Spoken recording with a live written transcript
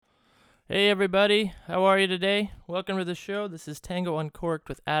Hey everybody, how are you today? Welcome to the show. This is Tango Uncorked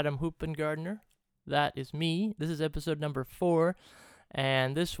with Adam Hoopengardner. That is me. This is episode number 4,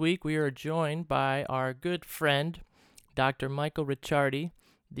 and this week we are joined by our good friend, Dr. Michael Ricciardi,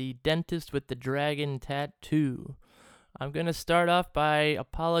 the dentist with the dragon tattoo. I'm going to start off by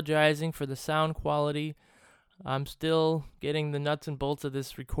apologizing for the sound quality. I'm still getting the nuts and bolts of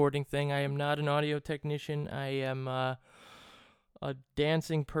this recording thing. I am not an audio technician. I am a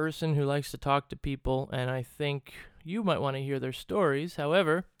dancing person who likes to talk to people, and I think you might want to hear their stories.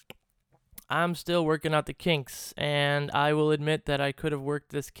 However, I'm still working out the kinks, and I will admit that I could have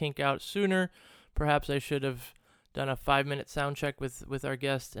worked this kink out sooner. Perhaps I should have done a 5-minute sound check with our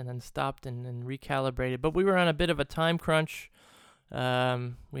guest and then stopped and recalibrated. But we were on a bit of a time crunch. We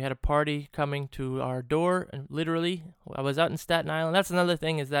had a party coming to our door, and literally, I was out in Staten Island. That's another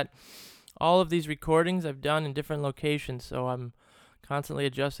thing, is that all of these recordings I've done in different locations, so I'm constantly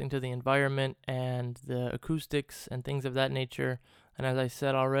adjusting to the environment and the acoustics and things of that nature. And as I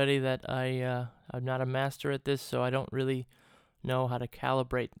said already, that I'm not a master at this, so I don't really know how to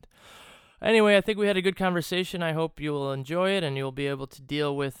calibrate. Anyway, I think we had a good conversation. I hope you will enjoy it and you'll be able to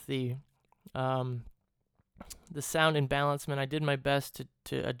deal with the sound imbalancement. I did my best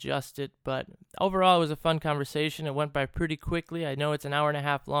to adjust it, but overall it was a fun conversation. It went by pretty quickly. I know it's an hour and a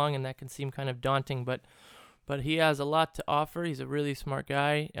half long, and that can seem kind of daunting, but he has a lot to offer. He's a really smart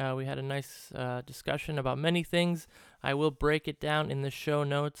guy. We had a nice discussion about many things. I will break it down in the show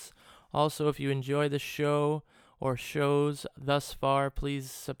notes. Also, if you enjoy the show or shows thus far,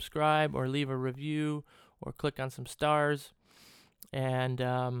 please subscribe or leave a review or click on some stars. And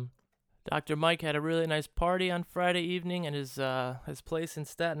Dr. Mike had a really nice party on Friday evening at his place in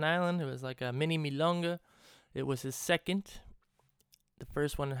Staten Island. It was like a mini milonga. It was his second. The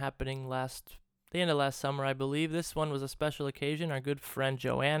first one happening the end of last summer, I believe. This one was a special occasion. Our good friend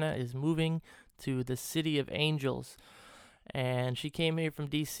Joanna is moving to the City of Angels, and she came here from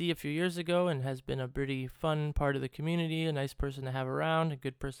DC a few years ago and has been a pretty fun part of the community, a nice person to have around, a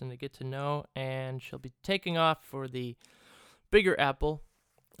good person to get to know, and she'll be taking off for the Bigger Apple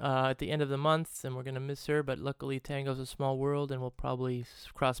at the end of the month, and we're going to miss her, but luckily Tango's a small world and we'll probably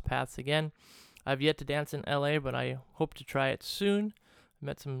cross paths again. I've yet to dance in LA, but I hope to try it soon.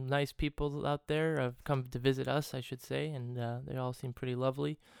 Met some nice people out there, have come to visit us, I should say, and they all seem pretty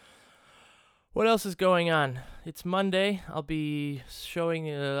lovely. What else is going on? It's Monday. I'll be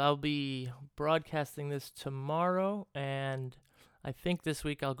broadcasting this tomorrow, and I think this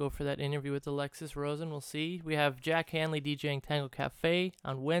week I'll go for that interview with Alexis Rosen. We'll see. We have Jack Hanley DJing Tango Cafe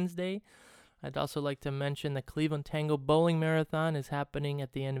on Wednesday. I'd also like to mention the Cleveland Tango Bowling Marathon is happening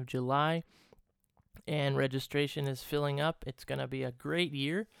at the end of July, and registration is filling up. It's going to be a great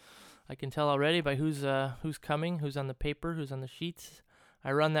year. I can tell already by who's coming, who's on the paper, who's on the sheets.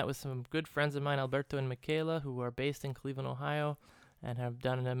 I run that with some good friends of mine, Alberto and Michaela, who are based in Cleveland, Ohio, and have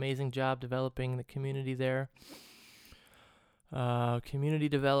done an amazing job developing the community there. Community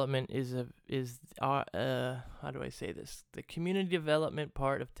development is how do I say this? The community development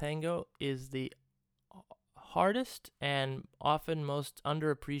part of Tango is the hardest and often most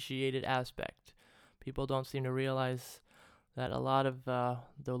underappreciated aspect. People don't seem to realize that a lot of the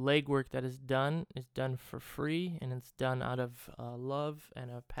legwork that is done for free, and it's done out of love and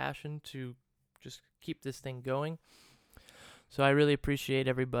a passion to just keep this thing going. So I really appreciate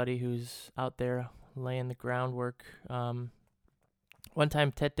everybody who's out there laying the groundwork. One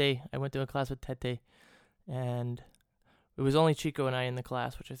time I went to a class with Tete, and it was only Chico and I in the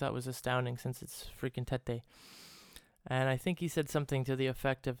class, which I thought was astounding since it's freaking Tete. And I think he said something to the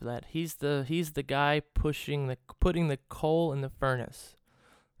effect of that he's the guy putting the coal in the furnace.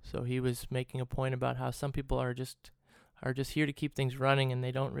 So he was making a point about how some people are just here to keep things running, and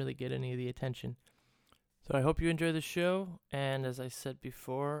they don't really get any of the attention. So I hope you enjoy the show, and as I said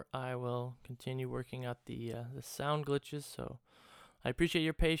before, I will continue working out the sound glitches. So I appreciate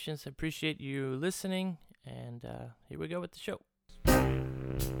your patience. I appreciate you listening, and here we go with the show.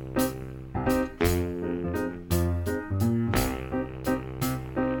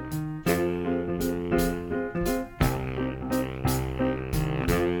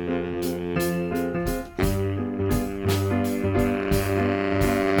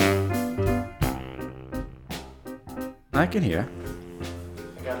 I can hear.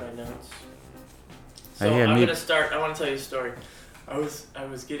 I got my notes. I So hear I'm me- gonna start. I want to tell you a story. I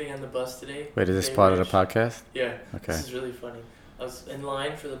was getting on the bus today. Wait, is this Bay part of the Ridge. podcast? Yeah. Okay. This is really funny. I was in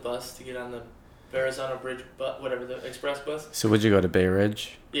line for the bus to get on the Verrazano Bridge, the express bus. So would you go to Bay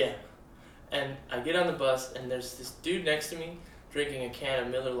Ridge? Yeah. And I get on the bus, and there's this dude next to me drinking a can of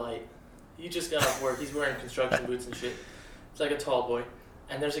Miller Lite. He just got off work. He's wearing construction boots and shit. It's like a tall boy.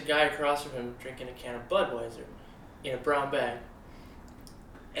 and there's a guy across from him drinking a can of Budweiser in a brown bag.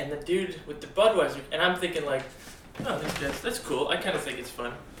 And the dude with the Budweiser, and I'm thinking like, oh, these guys, that's cool. I kind of think it's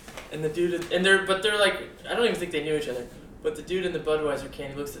fun. And the dude, they're like, I don't even think they knew each other. But the dude in the Budweiser can,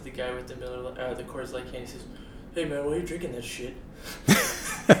 he looks at the guy with the the Coors Light can. He says, "Hey man, why are you drinking that shit?"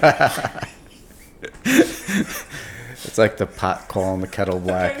 It's like the pot calling the kettle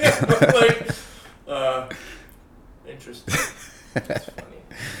black. Interesting. That's funny.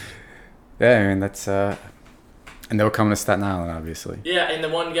 Yeah, I mean that's and they were coming to Staten Island, obviously. Yeah, and the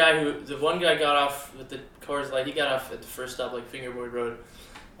one guy got off with the Coors Light. He got off at the first stop, like Fingerboard Road,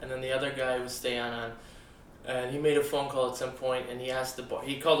 and then the other guy was staying on. And he made a phone call at some point, and he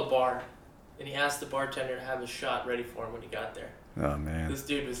called a bar, and he asked the bartender to have a shot ready for him when he got there. Oh man. This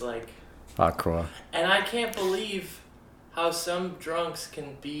dude was like, hardcore. And I can't believe how some drunks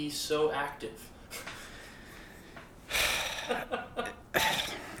can be so active.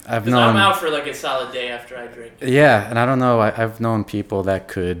 I'm out for like a solid day after I drink. Yeah, and I don't know. I've known people that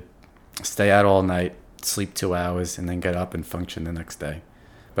could stay out all night, sleep 2 hours, and then get up and function the next day.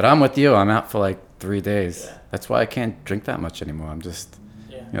 But I'm with you. I'm out for like 3 days. Yeah. That's why I can't drink that much anymore. I'm just,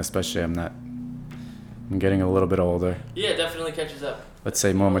 especially I'm getting a little bit older. Yeah, it definitely catches up. Let's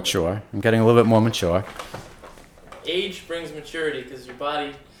say more mature. I'm getting a little bit more mature. Age brings maturity because your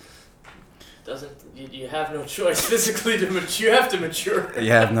body doesn't. You have no choice physically to mature. You have to mature.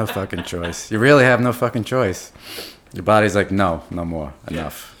 You have no fucking choice. You really have no fucking choice. Your body's like, no more.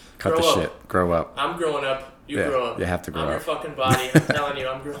 Enough. Cut the shit. Grow up. I'm growing up. You grow up. You have to grow up. I'm your fucking body. I'm telling you,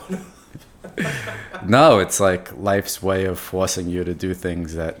 I'm growing up. No, it's like life's way of forcing you to do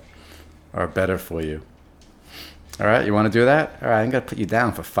things that are better for you. All right, you want to do that? All right, I'm going to put you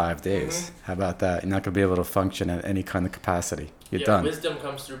down for 5 days. Mm-hmm. How about that? You're not going to be able to function at any kind of capacity. You're done. Wisdom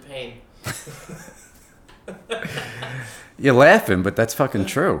comes through pain. You're laughing, but that's fucking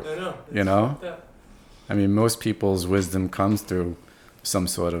true. I know. You know? I mean, most people's wisdom comes through some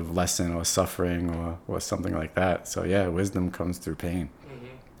sort of lesson or suffering or something like that. So, yeah, wisdom comes through pain.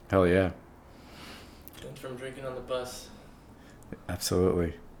 Mm-hmm. Hell yeah. And from drinking on the bus.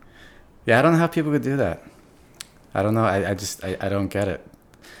 Absolutely. Yeah, I don't know how people could do that. I don't know. I don't get it.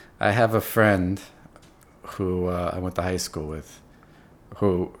 I have a friend who I went to high school with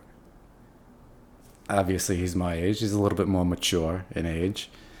who, obviously he's my age. He's a little bit more mature in age.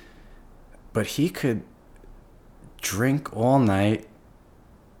 But he could drink all night,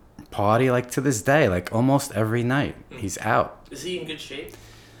 party like to this day, like almost every night. He's out. Is he in good shape?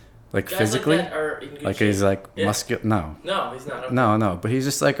 Like guys physically? Like that are in good like shape? He's like muscular? No. No, he's not. Okay. No. But he's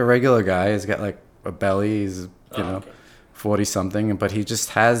just like a regular guy. He's got like a belly. He's, you know, 40-something. But he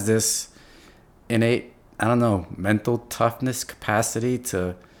just has this innate, I don't know, mental toughness capacity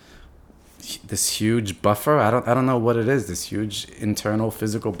to this huge buffer. I don't know what it is. This huge internal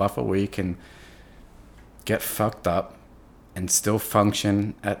physical buffer where you can get fucked up and still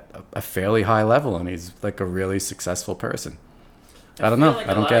function at a fairly high level. And he's like a really successful person. I don't know. Like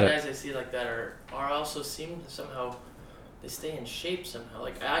I don't get it. A lot of guys I see like that are also seem to somehow they stay in shape somehow.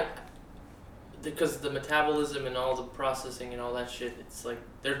 Like because the metabolism and all the processing and all that shit, it's like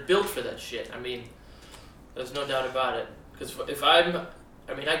they're built for that shit. I mean, there's no doubt about it. Because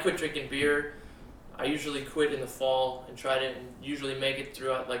I quit drinking beer. I usually quit in the fall and try to usually make it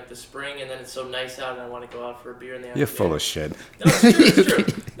throughout like the spring, and then it's so nice out and I want to go out for a beer in the afternoon. You're full of shit. No, it's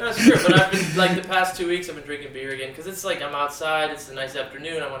true. No, it's true. But I've been like the past 2 weeks I've been drinking beer again because it's like I'm outside. It's a nice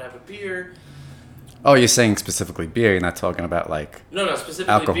afternoon. I want to have a beer. Oh, you're saying specifically beer. You're not talking about like no,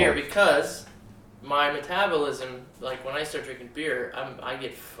 specifically alcohol. Beer because my metabolism, like when I start drinking beer, I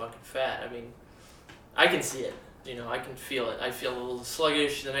get fucking fat. I mean, I can see it. You know, I can feel it. I feel a little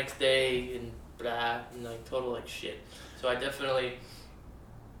sluggish the next day and blah, and like total like shit. So I definitely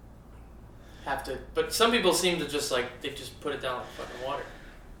have to. But some people seem to just like they just put it down like fucking water.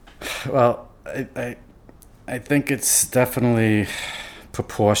 Well, I think it's definitely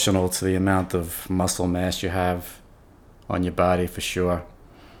proportional to the amount of muscle mass you have on your body for sure.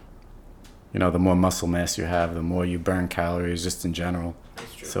 You know, the more muscle mass you have, the more you burn calories just in general.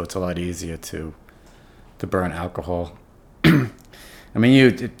 That's true. So it's a lot easier to burn alcohol. I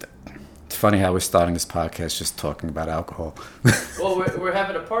mean, it's funny how we're starting this podcast just talking about alcohol. Well, we're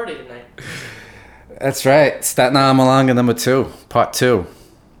having a party tonight. That's right. Staten Island Malanga number 2, part 2.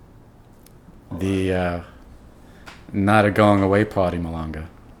 The not a going away party Malanga.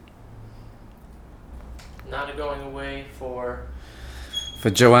 Not a going away for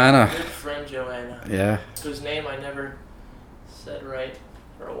Joanna. Good friend Joanna. Yeah. Whose name I never said right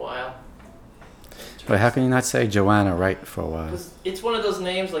for a while. But how can you not say Joanna right for a while? Because it's one of those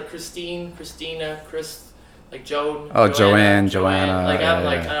names like Christine, Christina, Chris. Like Joan. Oh, Joanna. Like I'm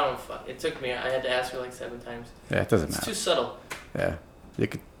like yeah. I don't. It took me. I had to ask her like 7 times. Yeah, it doesn't It's matter. too subtle. Yeah, you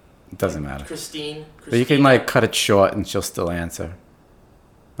could. It doesn't matter. Christine. But you can like cut it short, and she'll still answer.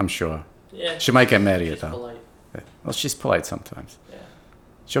 I'm sure. Yeah. She might get mad at you She's though. polite. Yeah. Well, she's polite sometimes. Yeah.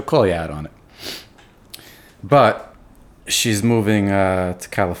 She'll call you out on it. But she's moving to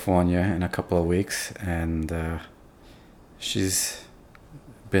California in a couple of weeks, and she's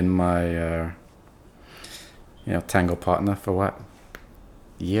been my tango partner for what?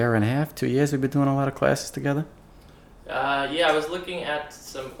 Year and a half, 2 years. We've been doing a lot of classes together. Yeah, I was looking at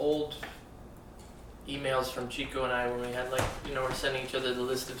some old emails from Chico and I when we had we're sending each other the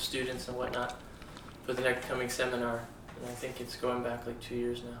list of students and whatnot for the next coming seminar, and I think it's going back like 2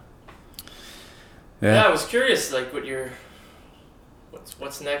 years now. Yeah, I was curious, like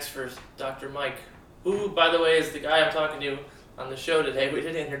what's next for Dr. Mike, who, by the way, is the guy I'm talking to on the show today. We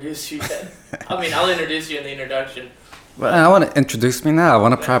didn't introduce you yet. I mean, I'll introduce you in the introduction. Well, I want to introduce me now. I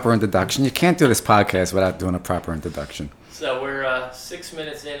want a proper introduction. You can't do this podcast without doing a proper introduction. So we're 6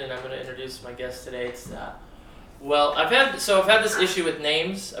 minutes in, and I'm going to introduce my guest today. It's I've had this issue with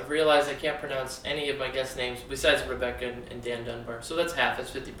names. I've realized I can't pronounce any of my guest names besides Rebecca and Dan Dunbar. So that's half. That's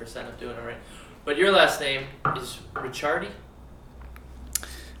 50% of doing it right. But your last name is Ricciardi?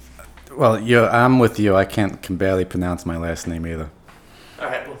 Well, I'm with you. I can barely pronounce my last name either. All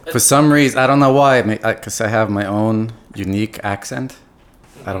right. Well, for some reason, I don't know why. Because I have my own unique accent.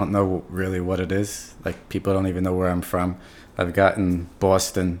 I don't know really what it is. Like, people don't even know where I'm from. I've gotten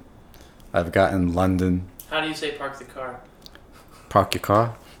Boston. I've gotten London. How do you say park the car? Park your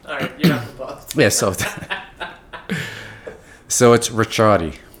car? All right, you're not from Boston. Yeah, so... So it's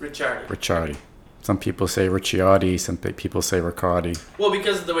Ricciardi. Ricciardi. Some people say Ricciardi. Some people say Riccardi. Well,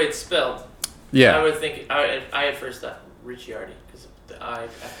 because of the way it's spelled. Yeah. I would think... I at first thought Ricciardi, because of the I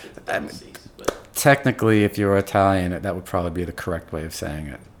after the double C's. But technically, if you're Italian, that would probably be the correct way of saying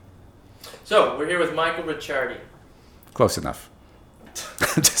it. So, we're here with Michael Ricciardi. Close enough.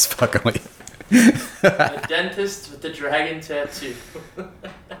 Just fucking with A dentist with the dragon tattoo.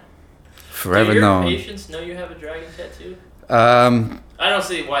 Forever Do your known. patients know you have a dragon tattoo? I don't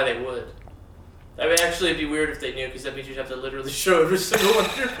see why they would. I mean, actually, it'd be weird if they knew, because that means you'd have to literally show every single one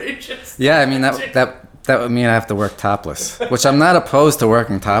of your patients. Yeah, I mean, that would mean I have to work topless, which I'm not opposed to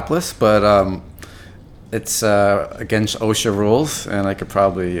working topless, but it's against OSHA rules, and I could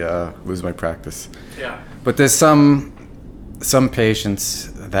probably lose my practice. Yeah. But there's some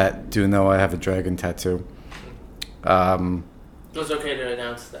patients that do know I have a dragon tattoo. It was okay to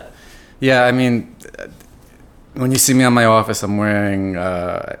announce that. Yeah, I mean, when you see me on my office, I'm wearing,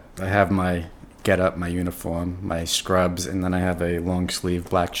 I have my getup, my uniform, my scrubs, and then I have a long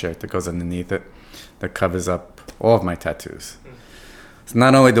sleeve black shirt that goes underneath it that covers up all of my tattoos. So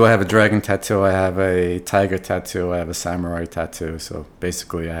not only do I have a dragon tattoo, I have a tiger tattoo, I have a samurai tattoo. So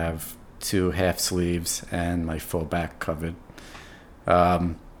basically I have 2 half sleeves and my full back covered.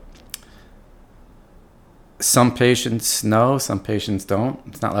 Some patients know, some patients don't.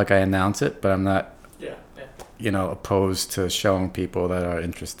 It's not like I announce it, but I'm not, opposed to showing people that are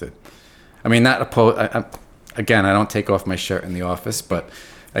interested. I mean, not opposed. Again, I don't take off my shirt in the office, but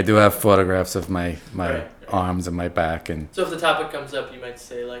I do have photographs of my Right. arms and my back. And So if the topic comes up, you might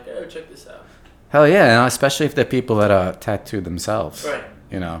say, like, oh, check this out. hell yeah, especially if they're people that are tattooed themselves. Right.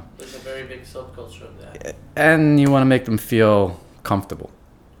 There's a very big subculture of that. And you want to make them feel comfortable.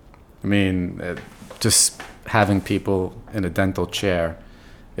 I mean, just having people in a dental chair,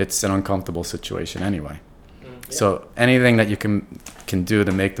 it's an uncomfortable situation anyway. Yeah. So anything that you can do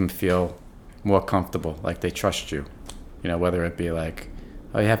to make them feel more comfortable, like they trust you, whether it be like,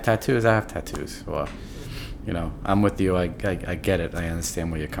 oh, you have tattoos? I have tattoos. Or, I'm with you. I get it. I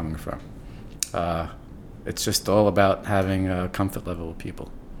understand where you're coming from. It's just all about having a comfort level with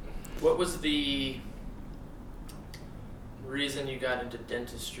people. What was the reason you got into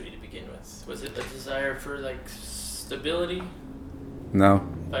dentistry to begin with? Was it a desire for stability? No.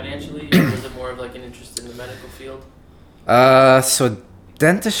 Financially, or was it more of an interest in the medical field? So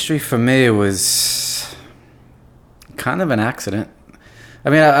dentistry for me was kind of an accident.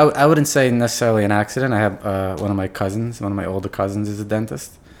 I mean, I wouldn't say necessarily an accident. I have one of my older cousins is a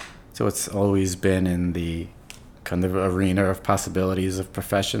dentist. So it's always been in the kind of arena of possibilities of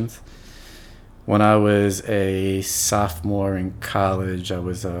professions. When I was a sophomore in college, I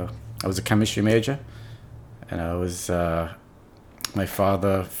was a chemistry major, and my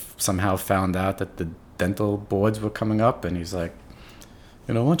father somehow found out that the dental boards were coming up, and he's like,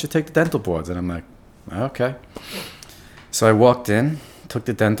 why don't you take the dental boards? And I'm like, okay. So I walked in, took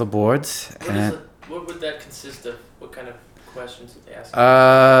the dental boards, what would that consist of? What kind of questions did they ask?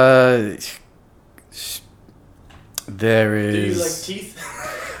 There is. Do you like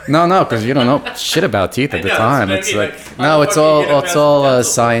teeth? No, because you don't know shit about teeth at the time. It's like no, it's all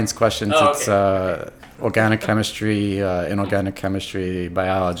science questions. Oh, It's organic chemistry, inorganic chemistry,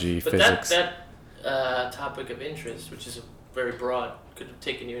 biology, but physics. that topic of interest, which is very broad, could have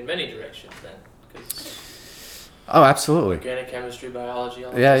taken you in many directions then. 'Cause Oh, absolutely. organic chemistry, biology,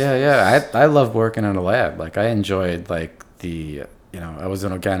 all Yeah. I love working in a lab. Like I enjoyed like I was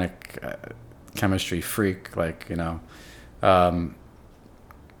an organic chemistry freak. Like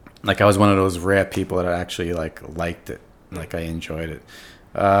like I was one of those rare people that actually liked it. Like I enjoyed it.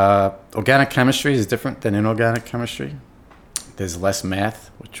 Organic chemistry is different than inorganic chemistry. There's less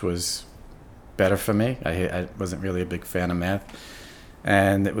math, which was better for me. I wasn't really a big fan of math.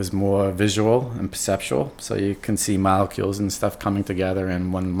 And it was more visual and perceptual. So you can see molecules and stuff coming together,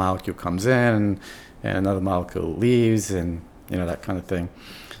 and one molecule comes in and another molecule leaves, and that kind of thing.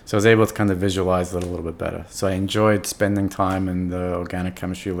 So I was able to kind of visualize it a little bit better. So I enjoyed spending time in the organic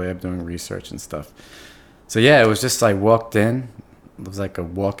chemistry lab doing research and stuff. So yeah, it was just I walked in. It was like a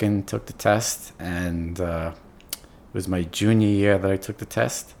walk-in, took the test, and it was my junior year that I took the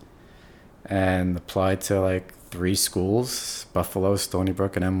test and applied to like 3 schools, Buffalo, Stony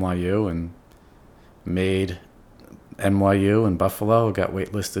Brook, and NYU, and made NYU and Buffalo, got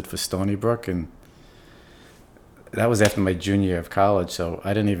waitlisted for Stony Brook, and that was after my junior year of college, so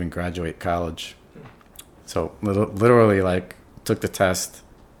I didn't even graduate college. So literally like took the test,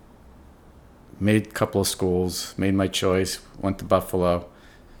 made a couple of schools, made my choice, went to Buffalo.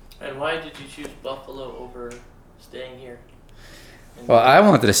 And why did you choose Buffalo over staying here? Well, I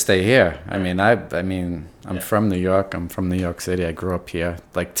wanted to stay here. I'm from New York. I'm from New York City. I grew up here.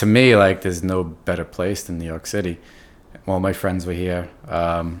 Like to me, like there's no better place than New York City. All my friends were here,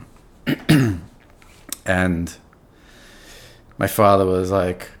 and my father was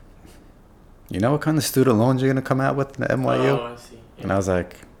like, what kind of student loans you're gonna come out with in NYU? Oh, I see. Yeah. And I was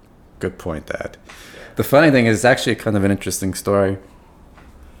like, good point, Dad. Yeah. The funny thing is, it's actually kind of an interesting story.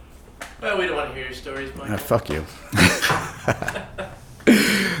 Well, we don't want to hear your stories, Michael. Fuck you.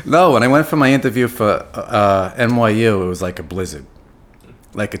 No, when I went for my interview for NYU, it was like a blizzard.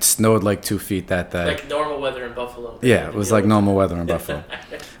 Like it snowed like 2 feet that day. Like normal weather in Buffalo. Yeah, it was like normal weather in Buffalo.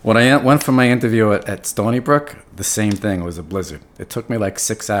 When I went for my interview at Stony Brook, the same thing. It was a blizzard. It took me like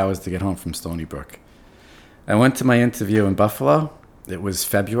 6 hours to get home from Stony Brook. I went to my interview in Buffalo. It was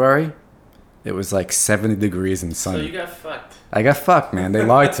February. It was like 70 degrees and sunny. So you got fucked. I got fucked, man. They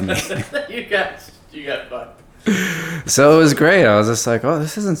lied to me. you got fucked. So it was great. I was just like, oh,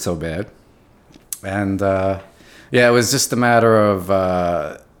 this isn't so bad. And it was just a matter of,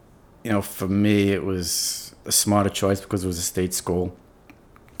 for me, it was a smarter choice because it was a state school.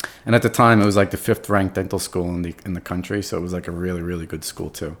 And at the time, it was like the 5th ranked dental school in the country. So it was like a really, really good school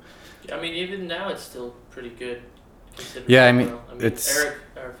too. I mean, even now it's still pretty good. Yeah, it's... Eric,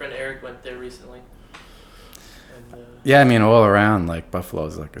 our friend Eric went there recently. And, all around, like Buffalo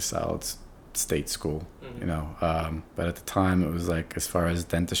is like a solid state school, but at the time it was like, as far as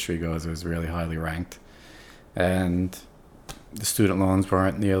dentistry goes, it was really highly ranked, and the student loans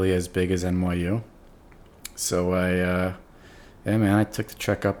weren't nearly as big as NYU. So I took the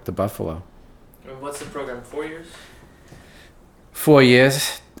trek up to Buffalo. What's the program, 4 years? 4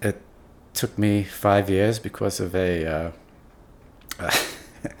 years. It took me 5 years because of a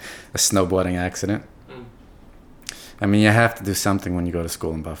snowboarding accident. You have to do something when you go to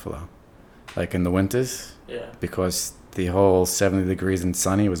school in Buffalo. Like in the winters. Yeah. Because the whole 70 degrees and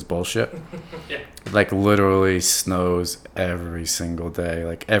sunny was bullshit. Yeah. Like literally snows every single day.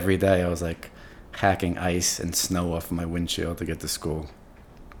 Like every day I was like hacking ice and snow off my windshield to get to school.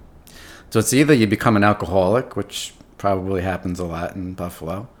 So it's either you become an alcoholic, which probably happens a lot in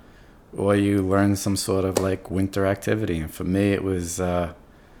Buffalo, or you learn some sort of like winter activity. And for me, it was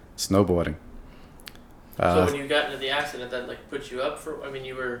snowboarding. So when you got into the accident, that like put you up for?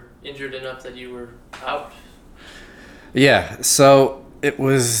 You were injured enough that you were out. Yeah. So it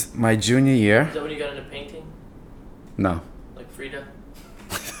was my junior year. Is that when you got into painting? No. Like Frida.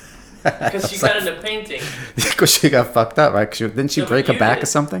 Because she got into painting. Because she got fucked up, right? Didn't she break her back or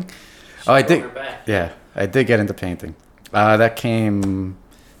something? I did. Her back. Yeah, I did get into painting. That came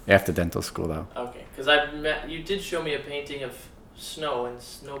after dental school, though. Okay, because you did show me a painting of snow and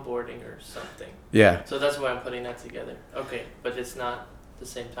snowboarding or something. Yeah. So that's why I'm putting that together. Okay, but it's not the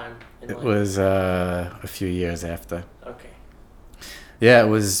same time in life. It was a few years after. Okay. Yeah, it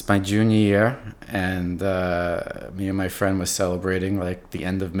was my junior year, and me and my friend was celebrating like the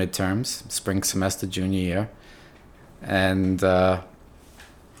end of midterms, spring semester, junior year, and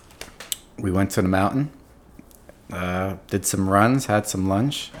we went to the mountain, did some runs, had some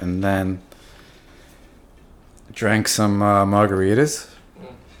lunch, and then Drank some margaritas.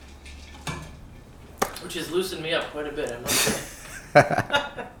 Which has loosened me up quite a bit, I must say.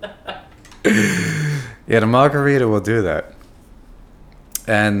 Yeah, the margarita will do that.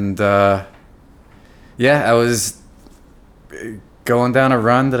 And yeah, I was going down a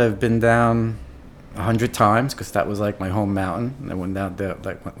run that I've been down 100 times because that was like my home mountain. And I went down there,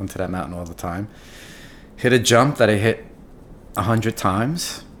 like went to that mountain all the time. Hit a jump that I hit 100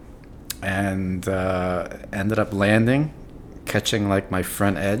 times, and ended up landing, catching like my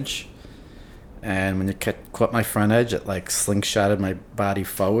front edge. And when you caught my front edge, it like slingshotted my body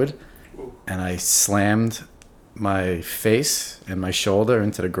forward, and I slammed my face and my shoulder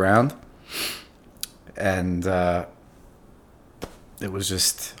into the ground, and it was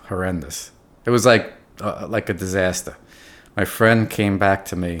just horrendous. It was like a disaster. My friend came back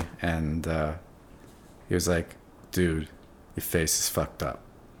to me, and he was like, "Dude, your face is fucked up."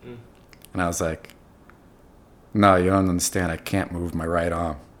 And I was like, "No, you don't understand. I can't move my right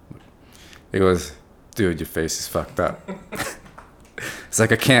arm." He goes, "Dude, your face is fucked up." It's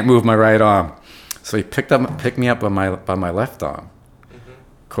like, I can't move my right arm. So he picked me up by my left arm.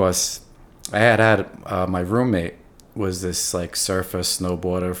 Of course, I had my roommate was this like surfer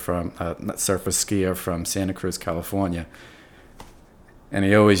snowboarder from not surfer skier from Santa Cruz, California. And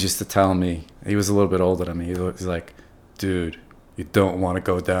he always used to tell me, he was a little bit older than me. He's like, "Dude, you don't want to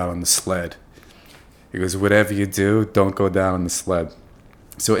go down on the sled." He goes, "Whatever you do, don't go down on the sled."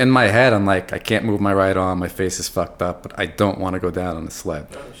 So in my head, I'm like, I can't move my right arm. My face is fucked up, but I don't want to go down on the sled.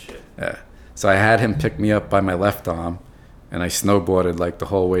 Oh, shit. Yeah. So I had him pick me up by my left arm, and I snowboarded like the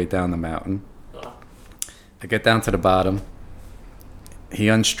whole way down the mountain. Oh. I get down to the bottom. He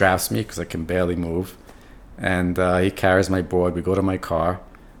unstraps me because I can barely move. And he carries my board. We go to my car.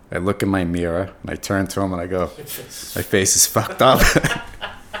 I look in my mirror, and I turn to him, and I go, "My face is fucked up."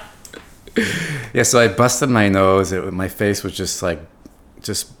 Yeah, so I busted my nose. My face was just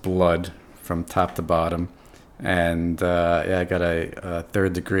blood from top to bottom. And yeah, I got a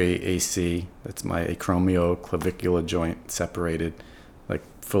third degree AC. That's my acromioclavicular joint separated, like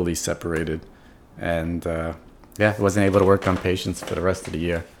fully separated. And yeah, I wasn't able to work on patients for the rest of the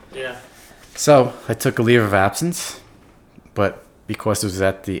year. Yeah. So I took a leave of absence, but because it was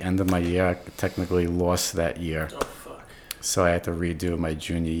at the end of my year, I technically lost that year. Oh, fuck. So I had to redo my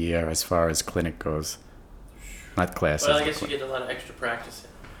junior year as far as clinic goes. Not classes. Well, I guess you get a lot of extra practice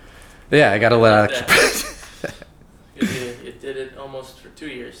in. Yeah, I got a lot of extra practice. You did it almost for 2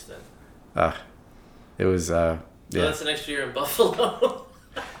 years then. It was, yeah. So that's the next year in Buffalo.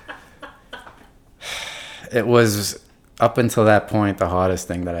 It was, up until that point, the hardest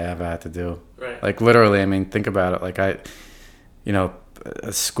thing that I ever had to do. Right. Like, literally, I mean, think about it. Like, a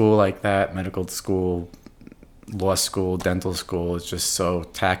school like that, medical school, law school, dental school, is just so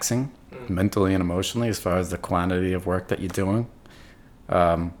taxing mentally and emotionally as far as the quantity of work that you're doing.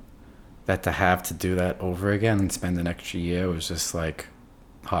 That to have to do that over again and spend an extra year was just like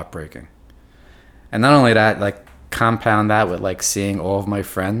heartbreaking. And not only that, like compound that with like seeing all of my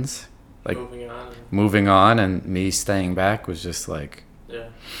friends like moving on and me staying back was just like, yeah,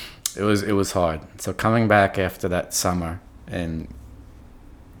 it was hard. So coming back after that summer and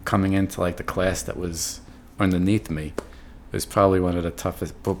coming into like the class that was underneath me was probably one of the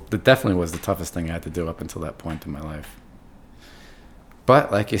toughest, but it definitely was the toughest thing I had to do up until that point in my life.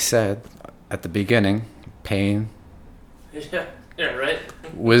 But like you said at the beginning, pain, yeah, right.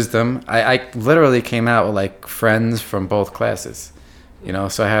 Wisdom. I literally came out with like friends from both classes, you know.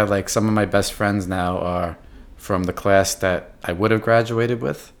 So I had like some of my best friends now are from the class that I would have graduated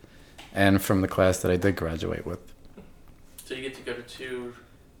with, and from the class that I did graduate with. So you get to go to 2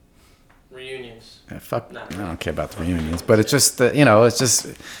 reunions. Yeah, I don't care about the reunions, but it's just it's just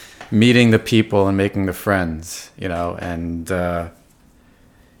meeting the people and making the friends, and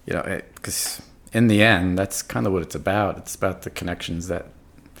because in the end, that's kind of what it's about. It's about the connections that,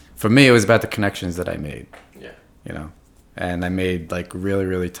 for me, it was about the connections that I made. Yeah. And I made like really,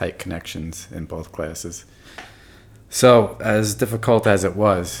 really tight connections in both classes. So as difficult as it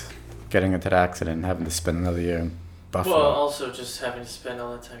was getting into the accident and having to spend another year in Buffalo. Well, also just having to spend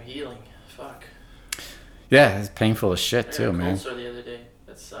all that time healing. Fuck. Yeah, it's painful as shit too, man. I had a cold sore the other day.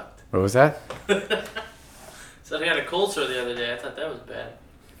 That sucked. What was that? So I got a cold sore the other day. I thought that was bad.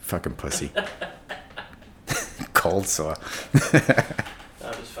 Fucking pussy. Cold sore. I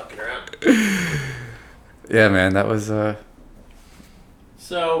was just fucking around. Yeah, man, that was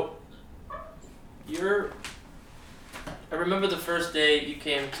So, I remember the first day you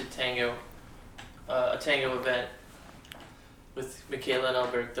came to Tango, a Tango event with Michaela and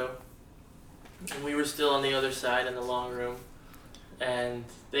Alberto. And we were still on the other side in the long room. and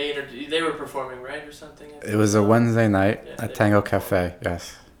they were performing, right, or something? It was a Wednesday night at Tango Cafe,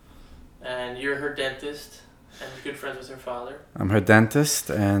 yes. And you're her dentist and good friends with her father. I'm her dentist,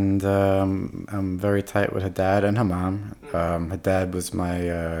 and I'm very tight with her dad and her mom. Her dad was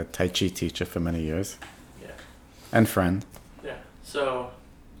my Tai Chi teacher for many years. Yeah. And friend. Yeah. So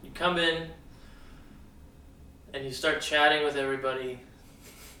you come in and you start chatting with everybody,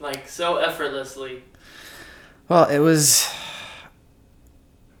 like, so effortlessly. Well, it was,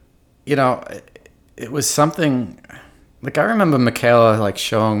 it was something, like, I remember Michaela, like,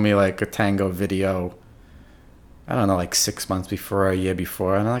 showing me, like, a tango video, I don't know, like 6 months before, a year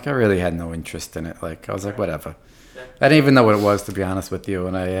before, and, like, I really had no interest in it. Like, I was like, whatever. Yeah. I didn't even know what it was, to be honest with you,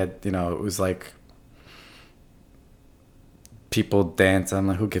 and I had, it was like people dance. I'm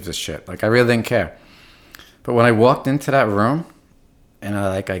like, who gives a shit? Like, I really didn't care. But when I walked into that room, and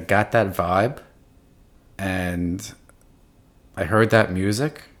I got that vibe, and I heard that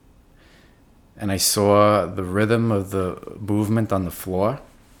music, and I saw the rhythm of the movement on the floor,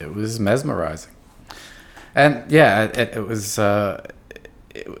 it was mesmerizing. And yeah, it was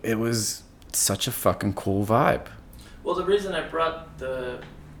it was such a fucking cool vibe. Well, the reason I brought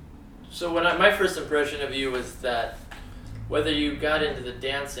so my first impression of you was that whether you got into the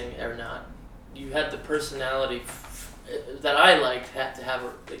dancing or not, you had the personality that I liked. Had to have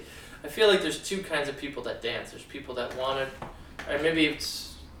I feel like there's two kinds of people that dance. There's people that want to, or maybe it's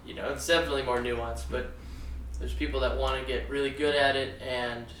it's definitely more nuanced, but there's people that want to get really good at it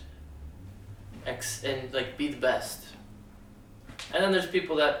and like be the best. And then there's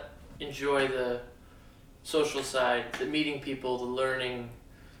people that enjoy the social side, the meeting people, the learning,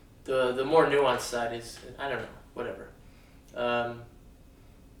 the more nuanced side is, I don't know, whatever.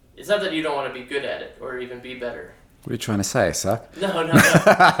 It's not that you don't want to be good at it or even be better. What are you trying to say, suck? No.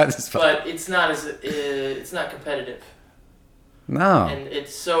 But it's not competitive. No. And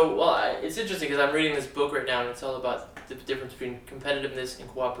it's it's interesting because I'm reading this book right now, and it's all about the difference between competitiveness and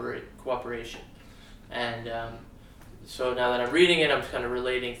cooperation. And so now that I'm reading it, I'm kind of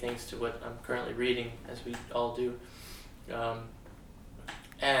relating things to what I'm currently reading, as we all do.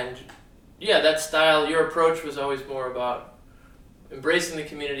 And yeah, that style, your approach was always more about embracing the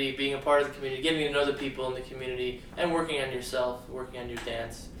community, being a part of the community, getting to know the people in the community, and working on yourself, working on your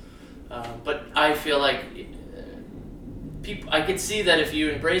dance. But I feel like I could see that if you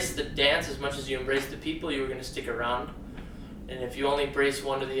embrace the dance as much as you embrace the people, you were going to stick around. And if you only embrace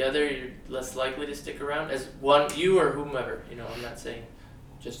one or the other, you're less likely to stick around as one, you or whomever. I'm not saying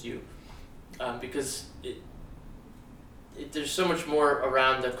just you, because there's so much more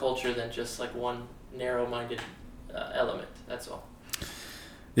around the culture than just like one narrow-minded element. That's all.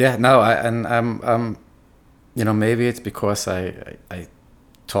 Yeah, no, maybe it's because I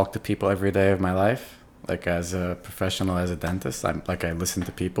talk to people every day of my life. Like, as a professional, as a dentist, I listen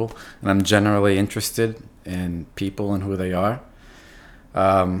to people, and I'm generally interested in people and who they are.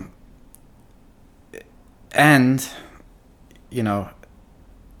 And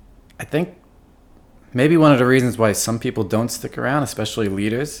I think maybe one of the reasons why some people don't stick around, especially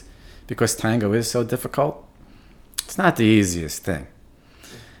leaders, because tango is so difficult. It's not the easiest thing.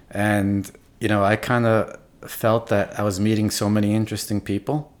 And, I kind of felt that I was meeting so many interesting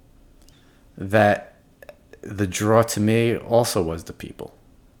people that the draw to me also was the people.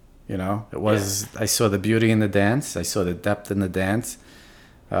 It was, I saw the beauty in the dance. I saw the depth in the dance.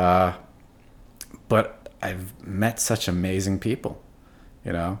 But I've met such amazing people,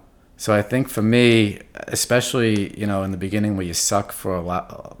 So I think for me, especially, in the beginning where you suck for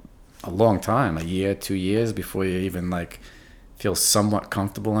a long time, a year, 2 years before you even feel somewhat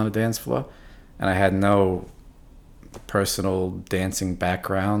comfortable on a dance floor. And I had no personal dancing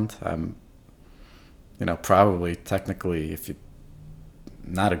background. I'm, probably technically, if you're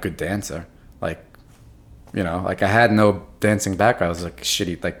not a good dancer, I had no dancing background. I was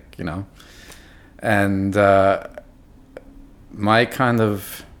shitty, and my kind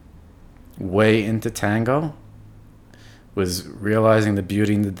of way into tango was realizing the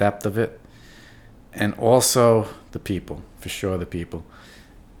beauty and the depth of it, and also the people, for sure, the people.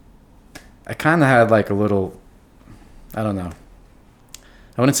 I kind of had a little, I don't know,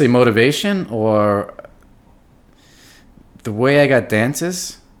 I wouldn't say motivation, or the way I got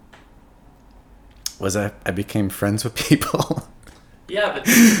dances was I became friends with people. Yeah, but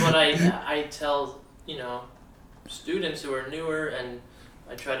this is what I tell, students who are newer, and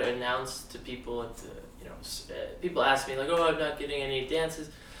I try to announce to people at people ask me oh, I'm not getting any dances.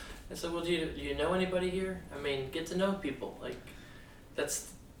 I said, well, do you know anybody here? I mean, get to know people.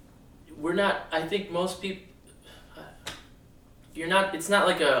 I think most people, it's not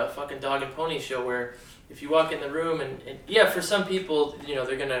like a fucking dog and pony show where, if you walk in the room and yeah, for some people, you know,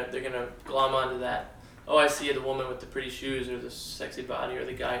 they're gonna glom onto that. Oh, I see the woman with the pretty shoes or the sexy body or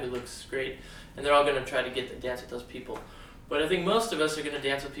the guy who looks great, and they're all gonna try to get to dance with those people. But I think most of us are gonna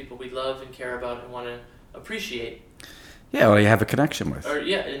dance with people we love and care about and want to appreciate. Yeah, or you have a connection with. Or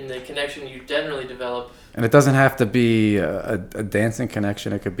yeah, and the connection you generally develop. And it doesn't have to be a dancing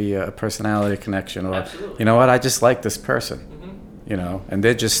connection. It could be a personality connection, or Absolutely. You know what, I just like this person. Mm-hmm. You know, and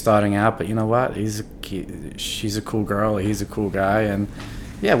they're just starting out, but you know what, she's a cool girl, or he's a cool guy, and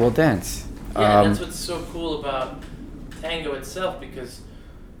yeah, we'll dance. Yeah, and that's what's so cool about tango itself, because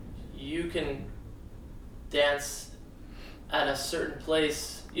you can dance at a certain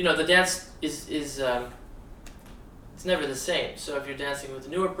place. You know, the dance is it's never the same. So if you're dancing with a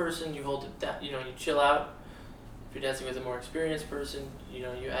newer person, you hold it down, you know, you chill out. If you're dancing with a more experienced person, you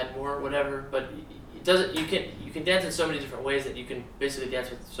know, you add more, whatever. But it doesn't. You can dance in so many different ways that you can basically dance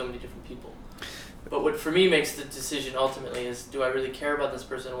with so many different people. But what for me makes the decision ultimately is, do I really care about this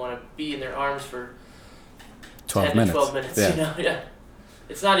person? I want to be in their arms for 10 to 12 minutes. Yeah. You know, yeah.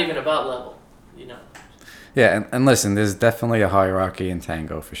 It's not even about level, you know. Yeah, and listen, there's definitely a hierarchy in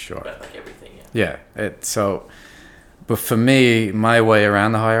tango for sure. But like everything, yeah. Yeah, but for me, my way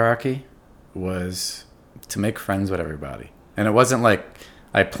around the hierarchy was to make friends with everybody. And it wasn't like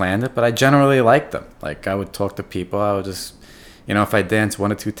I planned it, but I generally liked them. Like, I would talk to people. I would just, you know, if I danced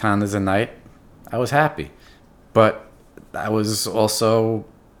 1 or 2 times a night, I was happy. But I was also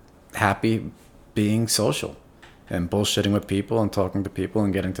happy being social and bullshitting with people and talking to people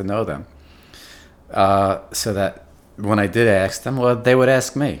and getting to know them. So that when I did ask them, well, they would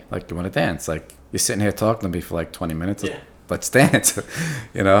ask me, like, do you want to dance? Like, you're sitting here talking to me for like 20 minutes. Yeah. Let's dance,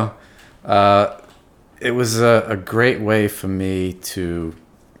 you know? It was a great way for me to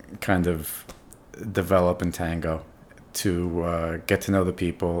kind of develop in tango, to get to know the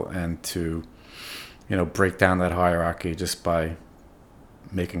people and to, you know, break down that hierarchy just by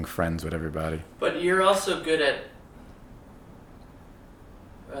making friends with everybody. But you're also good at,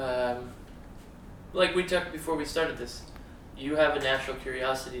 like we talked before we started this, you have a natural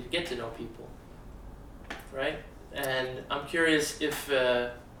curiosity to get to know people, right? And I'm curious if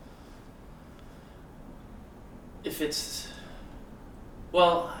it's,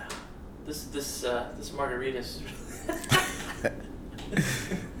 well, this margarita's.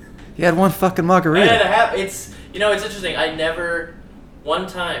 You had one fucking margarita. I had a half. It's, you know, it's interesting. I never, one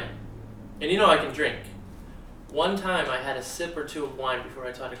time, and you know I can drink. One time I had a sip or two of wine before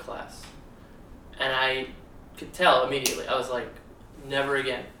I taught a class, and I could tell immediately. I was like, never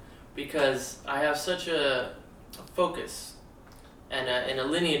again, because I have such a focus and a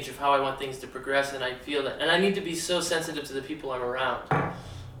lineage of how I want things to progress, and I feel that, and I need to be so sensitive to the people I'm around,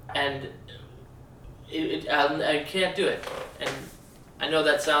 and I can't do it. And I know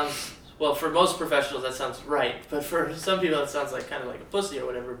that sounds, well, for most professionals that sounds right, but for some people it sounds like kind of like a pussy or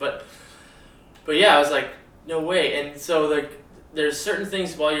whatever. But yeah, I was like, no way. And so like, there's certain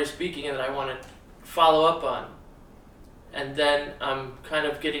things while you're speaking that I want to follow up on, and then I'm kind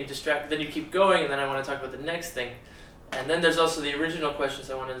of getting distracted. Then you keep going, and then I want to talk about the next thing. And then there's also the original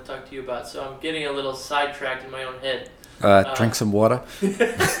questions I wanted to talk to you about. So I'm getting a little sidetracked in my own head. Drink some water.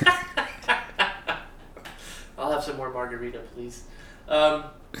 I'll have some more margarita, please.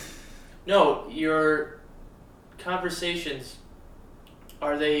 No, your conversations,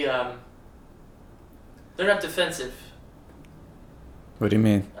 are they, they're not defensive. What do you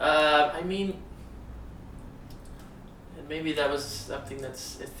mean? I mean, and maybe that was something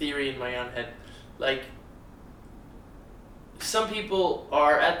that's a theory in my own head. Like, some people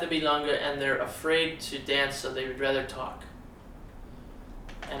are at the milonga and they're afraid to dance, so they would rather talk.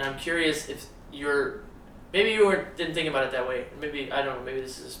 And I'm curious if maybe you didn't think about it that way. Maybe, I don't know, maybe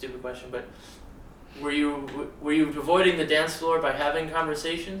this is a stupid question, but were you avoiding the dance floor by having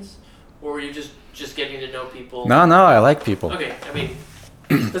conversations, or were you just getting to know people? No, I like people. Okay, I mean,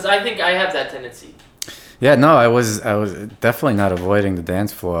 because I think I have that tendency. Yeah, no, I was definitely not avoiding the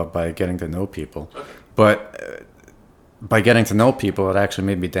dance floor by getting to know people. Okay. But by getting to know people, it actually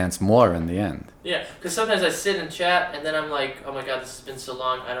made me dance more in the end. Yeah, because sometimes I sit and chat, and then I'm like, oh my god, this has been so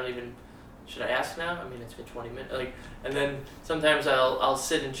long, should I ask now? I mean, it's been 20 minutes. Like, and then sometimes I'll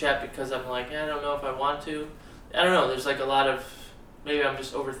sit and chat because I'm like, I don't know if I want to. I don't know. There's like a lot of, maybe I'm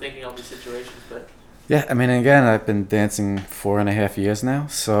just overthinking all these situations, but. Yeah, I mean, again, I've been dancing 4.5 years now,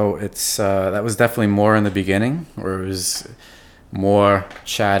 so it's that was definitely more in the beginning, where it was more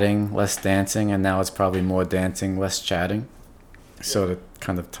chatting, less dancing, and now it's probably more dancing, less chatting. Yeah. So the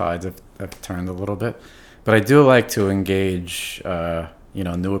kind of tides have turned a little bit. But I do like to engage,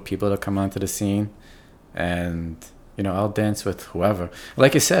 newer people that come onto the scene, and I'll dance with whoever.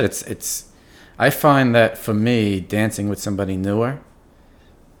 Like you said, I find that for me, dancing with somebody newer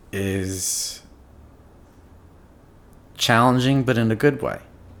is challenging, but in a good way.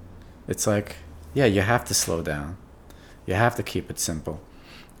 It's like, yeah, you have to slow down. You have to keep it simple.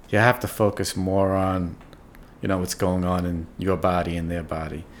 You have to focus more on, what's going on in your body and their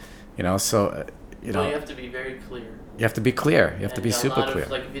body. So, you have to be very clear. You have to be clear. You have to be super clear.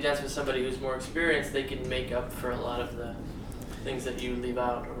 Like if you dance with somebody who's more experienced, they can make up for a lot of the things that you leave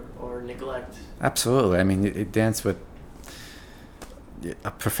out or neglect. Absolutely. I mean, you dance with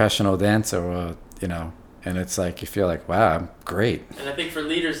a professional dancer, or and it's like you feel like, wow, I'm great. And I think for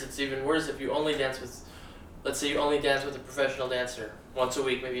leaders, it's even worse if you only dance with, let's say you only dance with a professional dancer once a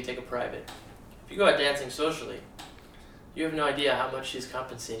week. Maybe you take a private. If you go out dancing socially, you have no idea how much she's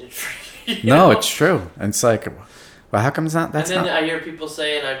compensated for. No, it's true. And it's like, well, how come it's not? And then I hear people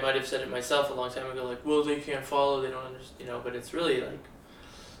say, and I might have said it myself a long time ago, like, well, they can't follow, they don't understand, But it's really like,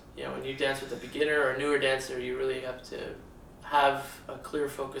 when you dance with a beginner or a newer dancer, you really have to have a clear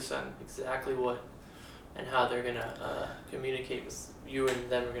focus on exactly what and how they're gonna communicate with you, and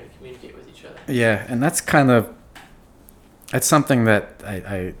them are gonna communicate with each other. Yeah, and that's something that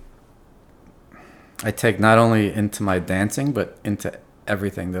I take not only into my dancing, but into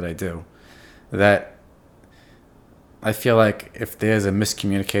everything that I do. That I feel like if there's a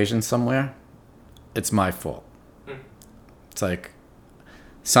miscommunication somewhere, it's my fault. It's like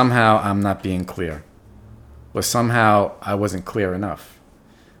somehow I'm not being clear, or somehow I wasn't clear enough.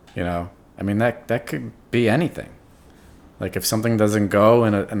 I mean, that could be anything. Like if something doesn't go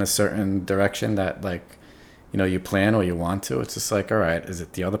in a certain direction that you plan or you want to, it's just like, all right, is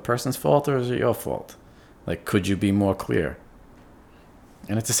it the other person's fault or is it your fault? Like, could you be more clear?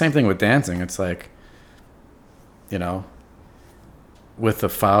 And it's the same thing with dancing. It's like, with a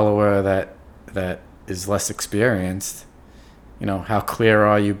follower that is less experienced, how clear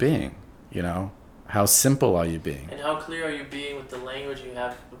are you being? How simple are you being? And how clear are you being with the language you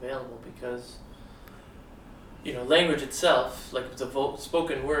have available? Because, language itself, like the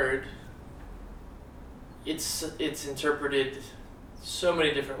spoken word, it's interpreted so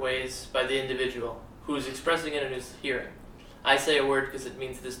many different ways by the individual who's expressing it and who's hearing. I say a word because it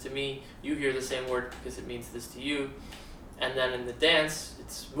means this to me. You hear the same word because it means this to you. And then in the dance,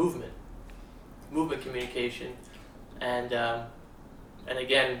 it's movement communication, and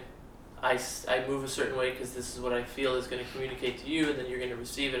again, I move a certain way because this is what I feel is going to communicate to you, and then you're going to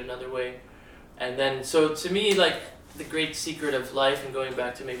receive it another way. And then, so to me, like, the great secret of life, and going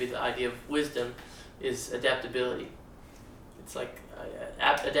back to maybe the idea of wisdom, is adaptability. It's like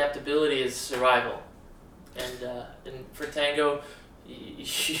adaptability is survival. And for tango,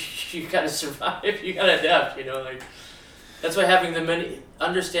 you got to survive, you got to adapt, That's why having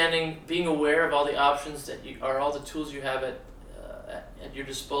understanding, being aware of all the options that all the tools you have at your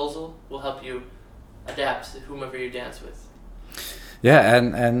disposal will help you adapt to whomever you dance with. Yeah,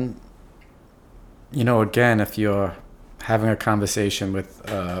 and again, if you're having a conversation with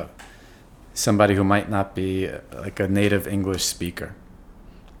somebody who might not be like a native English speaker,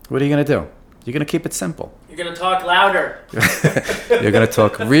 what are you going to do? You're going to keep it simple. You're going to talk louder. You're going to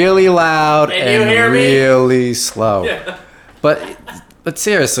talk really loud and really slow. Yeah. But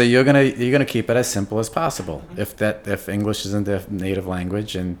seriously, you're gonna keep it as simple as possible. Mm-hmm. If English isn't their native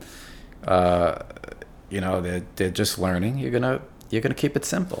language, and they're just learning, you're gonna keep it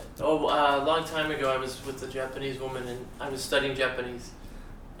simple. A long time ago, I was with a Japanese woman, and I was studying Japanese,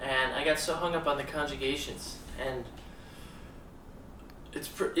 and I got so hung up on the conjugations, and it's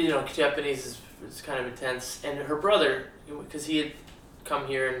Japanese is kind of intense, and her brother, because he had come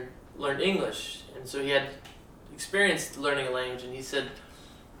here and learned English, and so he had experienced learning a language, and he said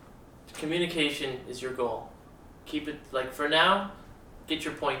communication is your goal. Keep it, like, for now, get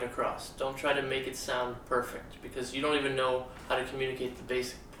your point across. Don't try to make it sound perfect, because you don't even know how to communicate the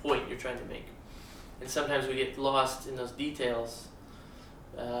basic point you're trying to make. And sometimes we get lost in those details.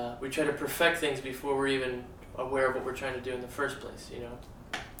 We try to perfect things before we're even aware of what we're trying to do in the first place,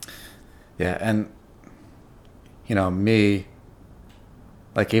 Yeah, and me,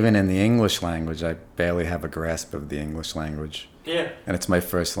 like, even in the English language, I barely have a grasp of the English language. Yeah. And it's my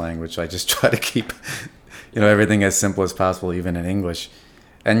first language. I just try to keep, everything as simple as possible, even in English.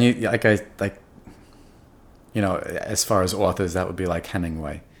 And as far as authors, that would be like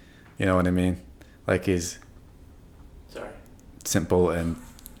Hemingway. You know what I mean? Like, he's simple and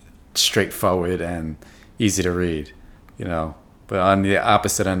straightforward and easy to read, But on the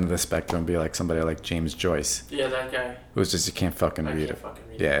opposite end of the spectrum, be like somebody like James Joyce. Yeah, that guy. Who's just, you can't fucking read it.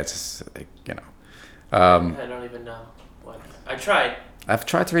 Yeah, it's just, I don't even know. I tried. I've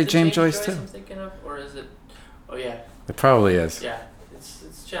tried to read James Joyce too. I'm thinking of, or is it? Oh yeah. It probably is. Yeah,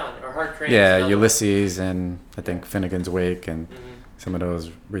 it's challenging. Or Hart Crane. Yeah, Ulysses and I think Finnegan's Wake and Mm-hmm. some of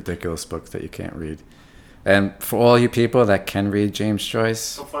those ridiculous books that you can't read. And for all you people that can read James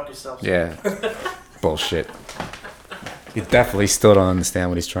Joyce, Go fuck yourself. yeah, bullshit. You definitely still don't understand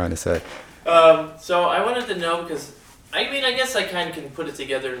what he's trying to say. So I wanted to know because I guess I kind of can put it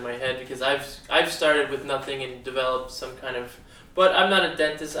together in my head because I've started with nothing and developed some kind of, but I'm not a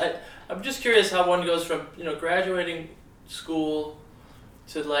dentist. I'm just curious how one goes from graduating school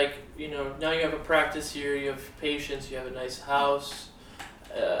to now you have a practice here, you have patients, you have a nice house.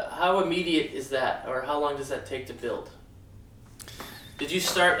 How immediate is that, or how long does that take to build? Did you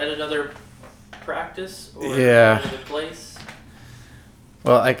start at another practice or another place?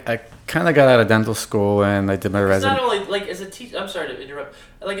 Well, I kind of got out of dental school and I did my It's not residency. only as a teacher. I'm sorry to interrupt.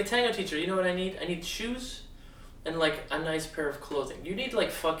 Like a tango teacher, you know what I need? I need shoes and a nice pair of clothing. You need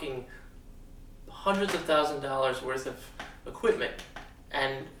fucking hundreds of $1,000s worth of equipment,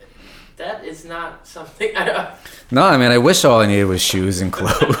 and that is not something I don't. No, I wish all I needed was shoes and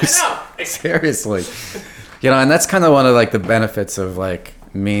clothes. I know. Seriously. And that's kind of one of the benefits of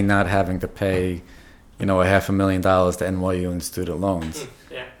me not having to pay, $500,000 to NYU in student loans.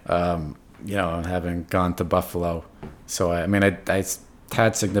 Yeah. And having gone to Buffalo. So I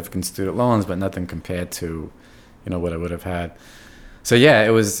had significant student loans, but nothing compared to, what I would have had. So yeah, it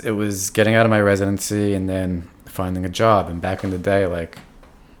was getting out of my residency and then finding a job. And back in the day,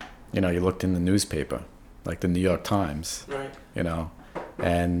 you looked in the newspaper, like the New York Times. Right.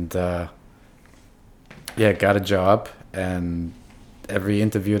 And got a job, and every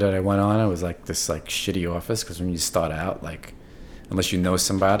interview that I went on, it was this shitty office, because when you start out, unless you know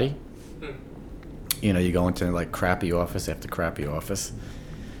somebody, you go into crappy office after crappy office.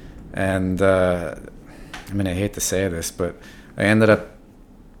 And I hate to say this, but I ended up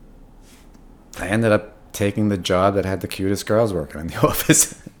taking the job that had the cutest girls working in the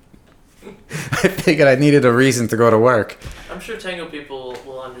office. I figured I needed a reason to go to work. I'm sure tango people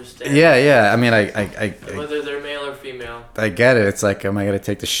will understand. Yeah. Whether they're male or female. I get it. It's am I going to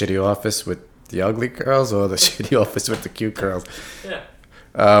take the shitty office with the ugly girls or the shitty office with the cute girls? Yeah.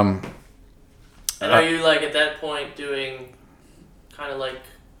 And are you at that point doing kind of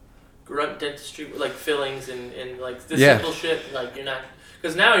grunt dentistry, fillings and this simple shit? You're not,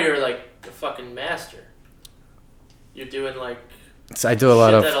 because now you're a fucking master. You're doing so I do a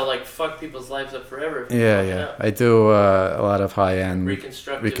lot of that'll fuck people's lives up forever. Yeah. I do a lot of high end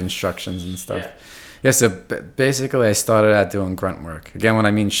reconstructions and stuff. Yeah. So basically, I started out doing grunt work. Again, when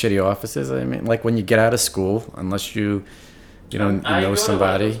I mean shitty offices, I mean when you get out of school, unless you know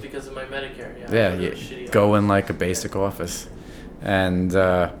somebody. Because of my Medicare. Yeah. You go in a basic office, and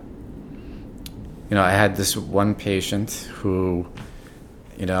I had this one patient who,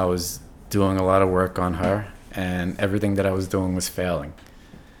 I was doing a lot of work on her. And everything that I was doing was failing.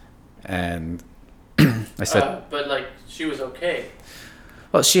 And I said... but, she was okay.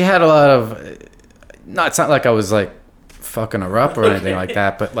 Well, she had a lot of... No, it's not like I was, fucking her up or anything like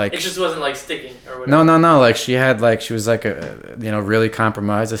that, but, It just wasn't, sticking or whatever. No. She had, she was, really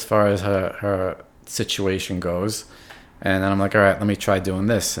compromised as far as her situation goes. And then I'm all right, let me try doing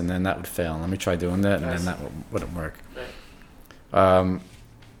this. And then that would fail. Let me try doing that. And then that wouldn't work. Right.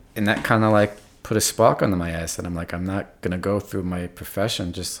 And that kind of, put a spark under my ass, and I'm I'm not gonna go through my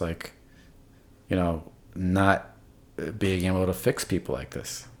profession just not being able to fix people like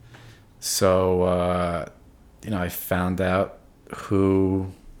this. So I found out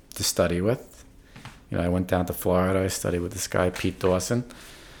who to study with. I went down to Florida. I studied with this guy Pete Dawson,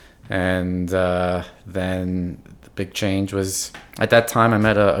 and then the big change was, at that time I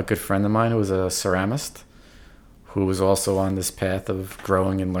met a good friend of mine who was a ceramist, who was also on this path of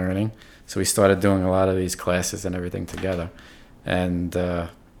growing and learning. So we started doing a lot of these classes and everything together. And then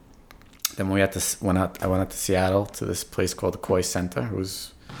I went out to Seattle to this place called the Koi Center.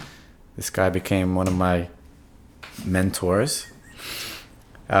 This guy became one of my mentors.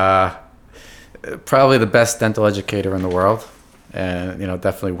 Probably the best dental educator in the world. And,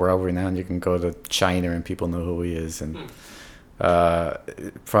 definitely world renowned. You can go to China and people know who he is. And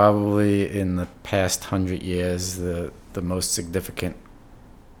probably in the past 100 years, the most significant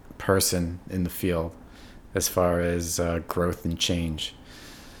person in the field as far as growth and change.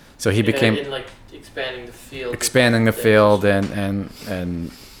 So he became expanding the field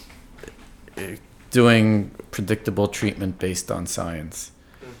and doing predictable treatment based on science.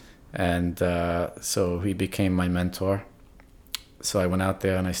 And so he became my mentor. So I went out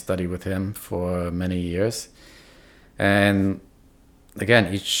there and I studied with him for many years. And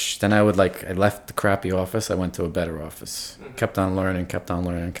again, then I left the crappy office, I went to a better office. Mm-hmm. Kept on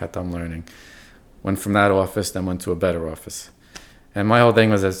learning. Went from that office, then went to a better office. And my whole thing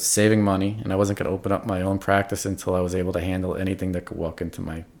was saving money, and I wasn't going to open up my own practice until I was able to handle anything that could walk into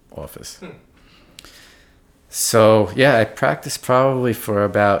my office. So, yeah, I practiced probably for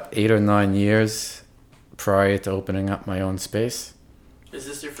about 8 or 9 years prior to opening up my own space. Is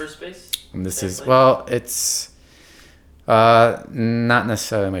this your first space? And this is, well, it's not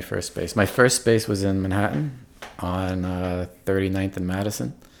necessarily my first space. My first space was in Manhattan on 39th and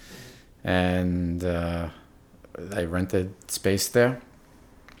Madison. And I rented space there.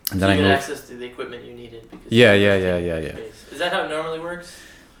 And so then you I had moved. access to the equipment you needed. Because Yeah. Is that how it normally works?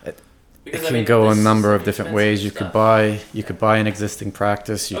 It can go a number of different ways. You could buy an existing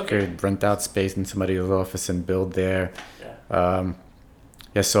practice. You Okay. could rent out space in somebody's office and build there. Yeah.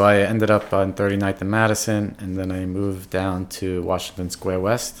 So I ended up on 39th and Madison, and then I moved down to Washington Square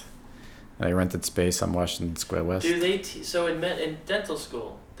West. And I rented space on Washington Square West. Do they so in dental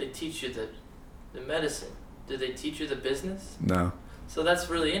school they teach you the medicine? Do they teach you the business? No. So that's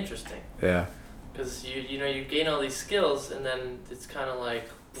really interesting. Yeah. Because you gain all these skills and then it's kind of like.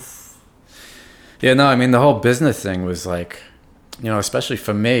 Yeah, no, I mean, the whole business thing was like, especially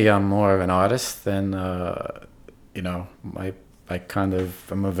for me, I'm more of an artist than, I'm a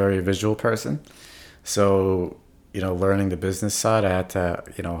very visual person. So, learning the business side, I had to,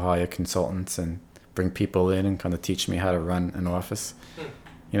 hire consultants and bring people in and kind of teach me how to run an office,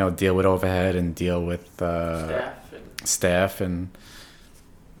 deal with overhead and deal with staff and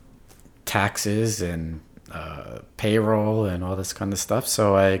taxes and payroll and all this kind of stuff.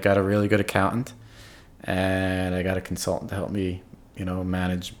 So I got a really good accountant. And I got a consultant to help me,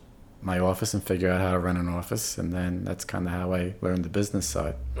 manage my office and figure out how to run an office. And then that's kind of how I learned the business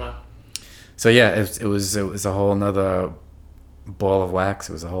side. Wow. So yeah, it was a whole nother ball of wax.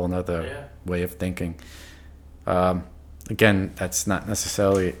 It was a whole nother way of thinking. Again, that's not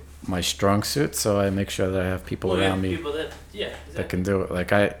necessarily my strong suit. So I make sure that I have people around me that can do it.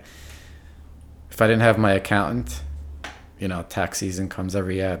 Like if I didn't have my accountant, tax season comes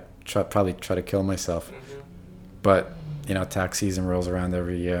every year. Probably try to kill myself. But tax season rolls around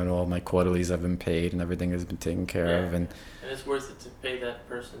every year, and all my quarterlies have been paid and everything has been taken care of, and it's worth it to pay that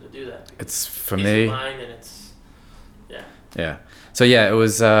person to do that. It's for me. Mind and it's So it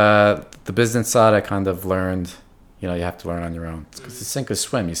was the business side. I kind of learned, you have to learn on your own. It's sink or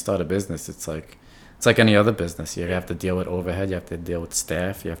swim. You start a business, it's like any other business. You have to deal with overhead, you have to deal with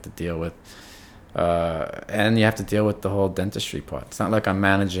staff, you have to deal with and you have to deal with the whole dentistry part. It's not like I'm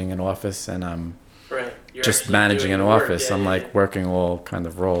managing an office and I'm just managing an office. I'm working all kind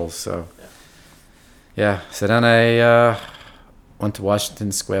of roles. So so then I went to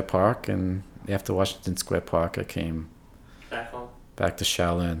Washington Square Park, and after Washington Square Park I came back home, back to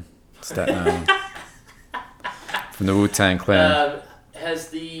Shaolin, Staten Island, from the Wu-Tang Clan. Has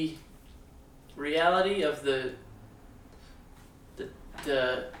the reality of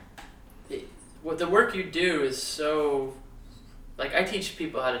what the work you do is so, like, I teach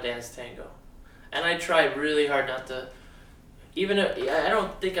people how to dance tango, and I try really hard not to, I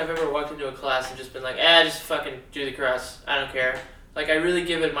don't think I've ever walked into a class and just been like, just fucking do the cross, I don't care. Like, I really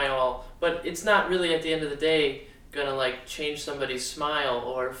give it my all, but it's not really at the end of the day gonna like change somebody's smile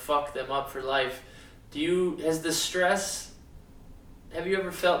or fuck them up for life. Has the stress, have you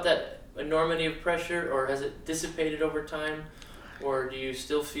ever felt that enormity of pressure, or has it dissipated over time, or do you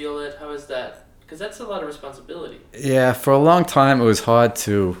still feel it? How is that? Because that's a lot of responsibility. Yeah, for a long time it was hard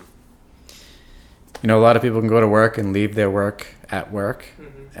to, a lot of people can go to work and leave their work at work.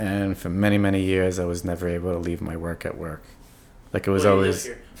 Mm-hmm. And for many, many years I was never able to leave my work at work. Like, it was always...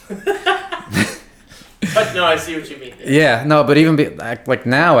 But no, I see what you mean. Yeah, no, but even like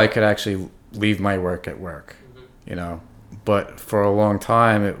now I could actually leave my work at work, But for a long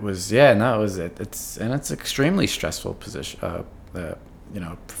time it was, it's extremely stressful position,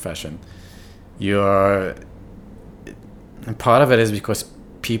 profession. And part of it is because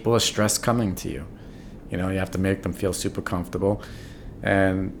people are stressed coming to you. You have to make them feel super comfortable,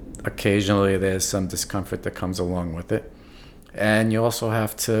 and occasionally there's some discomfort that comes along with it. And you also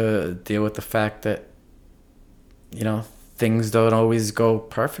have to deal with the fact that, things don't always go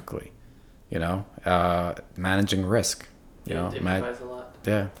perfectly. Managing risk.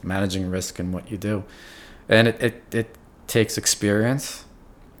 Managing risk in what you do, and it takes experience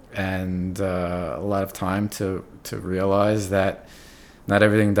and a lot of time to realize that not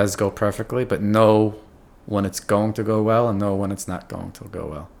everything does go perfectly, but know when it's going to go well and know when it's not going to go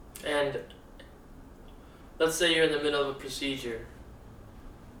well. And let's say you're in the middle of a procedure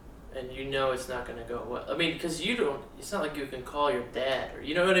and it's not going to go well. I mean, because it's not like you can call your dad, or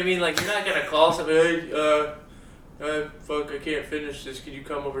you know what I mean? Like, you're not going to call somebody, fuck, I can't finish this, can you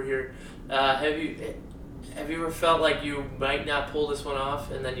come over here? have you ever felt like you might not pull this one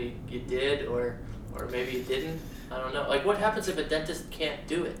off, and then you did, or maybe you didn't? I don't know. Like, what happens if a dentist can't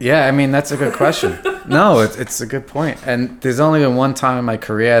do it? Yeah, I mean, that's a good question. No, it's a good point. And there's only been one time in my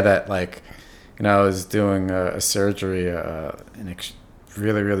career that, like, you know, I was doing a surgery,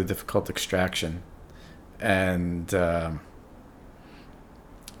 really, really difficult extraction. And I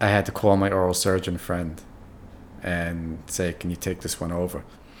had to call my oral surgeon friend and say, can you take this one over?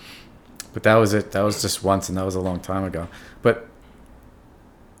 But that was it. That was just once, and that was a long time ago. But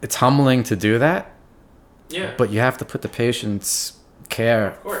it's humbling to do that. Yeah. But you have to put the patient's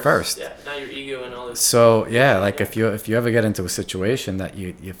care first. Yeah, not your ego and all this. So yeah, like if you ever get into a situation that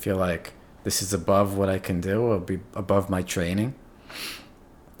you feel like this is above what I can do or be above my training,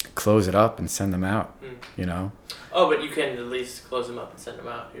 close it up and send them out. You know. Oh, but you can at least close them up and send them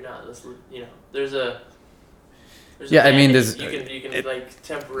out. You're not, you know, there's a. Yeah, I mean, there's. You can like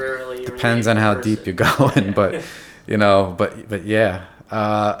temporarily. Depends on how deep you're going, yeah. but you know, but yeah.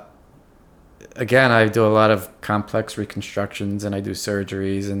 Again, I do a lot of complex reconstructions and I do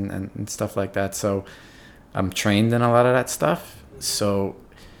surgeries and stuff like that. So I'm trained in a lot of that stuff. So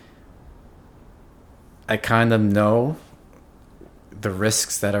I kind of know the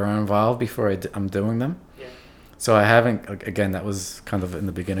risks that are involved before I'm doing them. Yeah. So I haven't, again, that was kind of in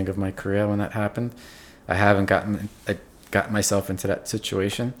the beginning of my career when that happened. I haven't got myself into that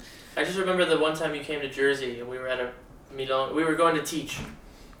situation. I just remember the one time you came to Jersey and we were at a Milan. We were going to teach.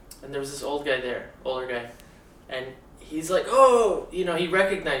 And there was this older guy, and he's like, oh, you know, he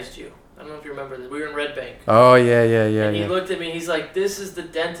recognized you. I don't know if you remember this. We were in Red Bank. Oh, yeah. And he looked at me, he's like, this is the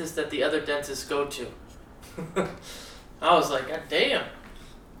dentist that the other dentists go to. I was like, God damn.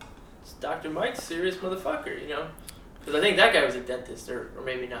 It's Dr. Mike's serious motherfucker, you know? Because I think that guy was a dentist, or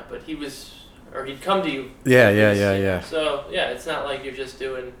maybe not, but he was, or he'd come to you. Yeah. So, yeah, it's not like you're just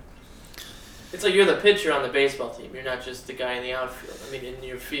doing... It's like you're the pitcher on the baseball team. You're not just the guy in the outfield. I mean, in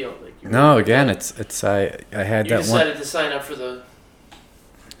your field. Like no, again, it's I had that one. You decided to sign up for the...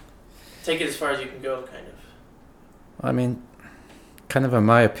 Take it as far as you can go, kind of. I mean, kind of in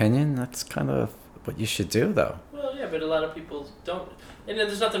my opinion, that's kind of what you should do, though. Well, yeah, but a lot of people don't. And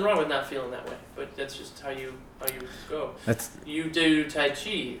there's nothing wrong with not feeling that way. But that's just how you go. You do Tai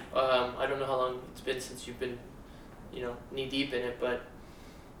Chi. I don't know how long it's been since you've been, you know, knee deep in it, but...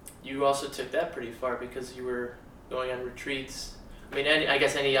 You also took that pretty far because you were going on retreats. I mean, I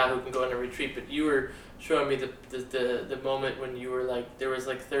guess any Yahoo can go on a retreat, but you were showing me the moment when you were like, there was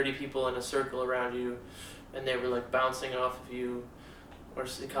like 30 people in a circle around you, and they were like bouncing off of you, or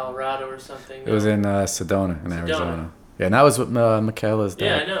in Colorado or something. It was in Sedona, in Arizona. Yeah, and that was with Michaela's dad.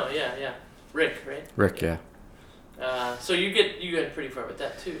 Yeah, I know. Yeah. Rick, right? Rick, yeah. So you get pretty far with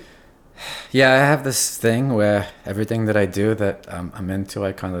that too. Yeah, I have this thing where everything that I do that I'm into,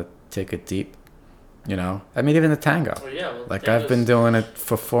 I kind of take it deep, you know? I mean, even the tango. Oh, yeah. Well, like, I've been doing it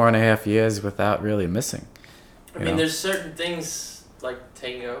for 4.5 years without really missing. I mean, there's certain things like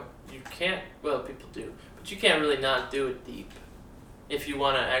tango, you can't, well, people do, but you can't really not do it deep if you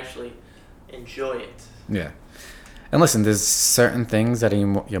want to actually enjoy it. Yeah. And listen, there's certain things that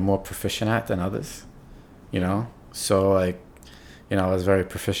you're more proficient at than others, you know? So, like, you know, I was very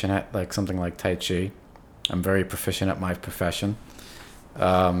proficient at like something like Tai Chi. I'm very proficient at my profession.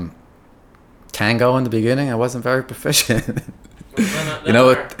 Tango in the beginning, I wasn't very proficient. You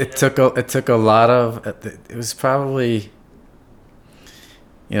know, it took a lot of. It was probably,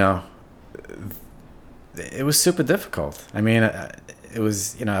 you know, it was super difficult. I mean, it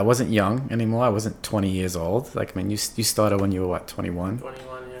was, you know, I wasn't young anymore. I wasn't 20 years old. Like, I mean, you started when you were what, 21?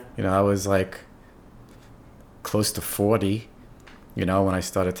 21, yeah. You know, I was like close to 40. You know, when I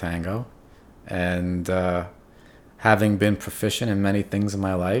started tango, and having been proficient in many things in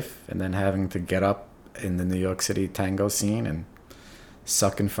my life, and then having to get up in the New York City tango scene and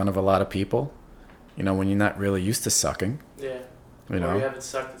suck in front of a lot of people, you know, when you're not really used to sucking. Yeah. You know, or you haven't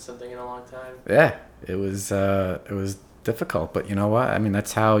sucked at something in a long time. Yeah, it was difficult, but you know what? I mean,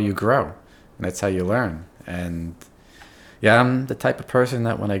 that's how you grow, and that's how you learn. And yeah, I'm the type of person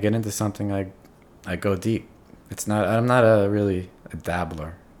that when I get into something, I go deep. I'm not a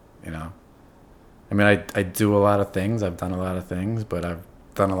dabbler, you know. I mean, I do a lot of things. I've done a lot of things, but I've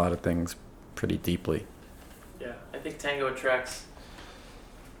done a lot of things pretty deeply. Yeah, I think tango attracts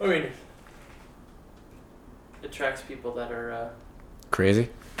people that are... Crazy?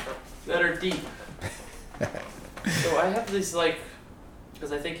 That are deep. So I have this, like...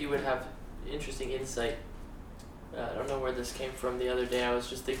 Because I think you would have interesting insight. I don't know where this came from the other day. I was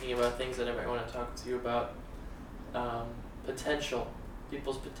just thinking about things that I might want to talk to you about. Potential.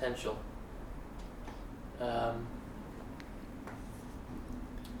 People's potential. I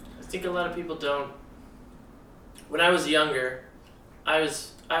think a lot of people don't when I was younger, I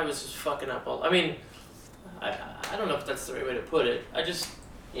was just fucking up all. I mean, I don't know if that's the right way to put it. I just,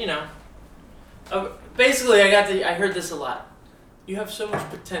 you know, basically I heard this a lot. You have so much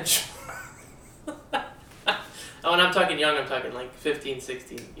potential. When I'm talking young, I'm talking like 15,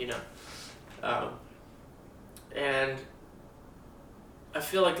 16, you know. And I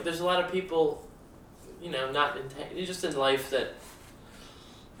feel like there's a lot of people, you know, just in life that,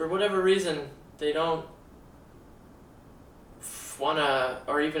 for whatever reason, they don't want to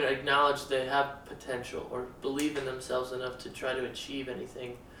or even acknowledge they have potential or believe in themselves enough to try to achieve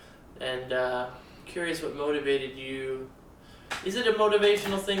anything. And curious what motivated you. Is it a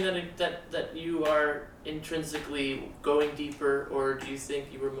motivational thing that you are intrinsically going deeper, or do you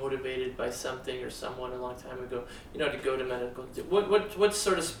think you were motivated by something or someone a long time ago, you know, to go to medical? What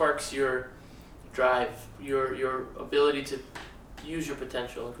sort of sparks your drive, your ability to use your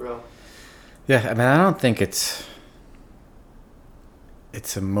potential and grow? Yeah, I mean, I don't think it's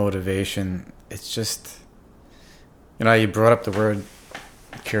a motivation. It's just, you know, you brought up the word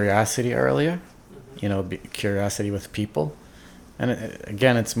curiosity earlier. Mm-hmm. You know, curiosity with people. And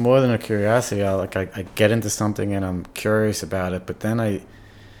again, it's more than a curiosity. I get into something and I'm curious about it, but then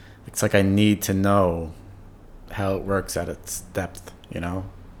it's like I need to know how it works at its depth, you know?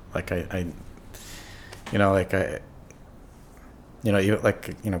 Like this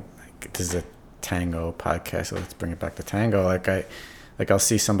is a tango podcast, so let's bring it back to tango. I'll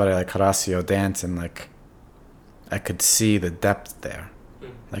see somebody like Horacio dance and like I could see the depth there.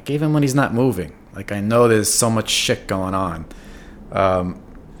 Like even when he's not moving, like I know there's so much shit going on.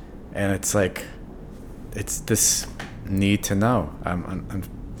 And it's like, it's this need to know. I don't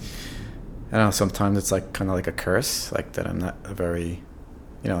know, sometimes it's like kind of like a curse, like that I'm not a very,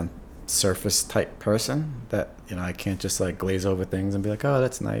 you know, surface type person, that, you know, I can't just like glaze over things and be like, oh,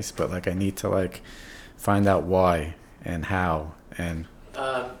 that's nice. But like, I need to like find out why and how. And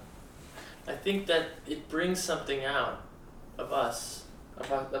I think that it brings something out of us,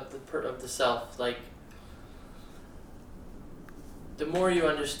 of the self, like, the more you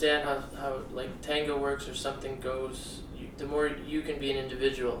understand how like tango works or something goes, the more you can be an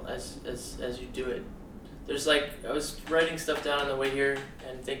individual as you do it. There's like, I was writing stuff down on the way here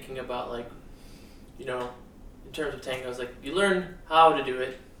and thinking about like, you know, in terms of tango, I was like, you learn how to do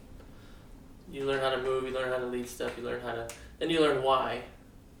it, you learn how to move, you learn how to lead stuff, then you learn why.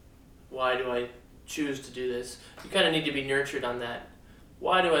 Why do I choose to do this? You kind of need to be nurtured on that.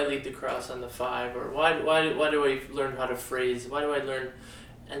 Why do I lead the cross on the 5? Or why do I learn how to phrase? Why do I learn?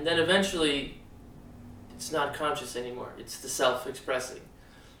 And then eventually, it's not conscious anymore. It's the self-expressing.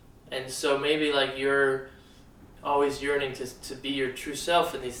 And so maybe like you're always yearning to be your true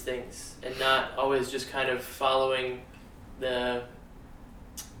self in these things, and not always just kind of following the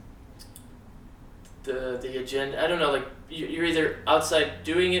agenda. I don't know, like you're either outside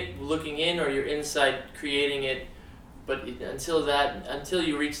doing it, looking in, or you're inside creating it. But until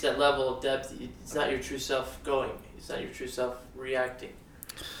you reach that level of depth, it's not your true self going. It's not your true self reacting.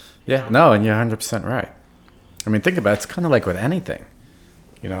 Yeah, no, and you're 100% right. I mean, think about it. It's kind of like with anything.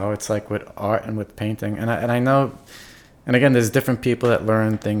 You know, it's like with art and with painting. And I know, and again, there's different people that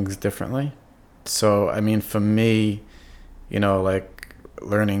learn things differently. So, I mean, for me, you know, like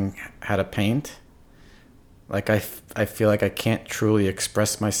learning how to paint, like I feel like I can't truly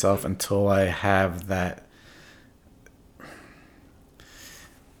express myself until I have that.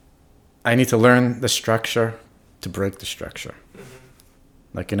 I need to learn the structure to break the structure.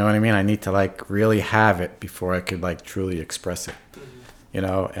 Mm-hmm. Like, you know what I mean? I need to like really have it before I could like truly express it. Mm-hmm. You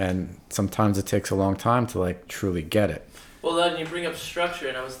know, and sometimes it takes a long time to like truly get it. Well, then you bring up structure,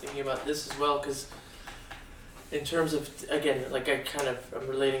 and I was thinking about this as well, because in terms of, again, like I'm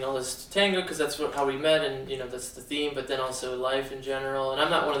relating all this to tango because that's how we met, and you know that's the theme, but then also life in general. And I'm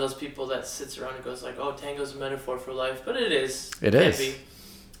not one of those people that sits around and goes like, oh, tango's a metaphor for life, but it is. It is. Be.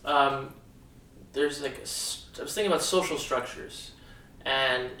 There's like, I was thinking about social structures,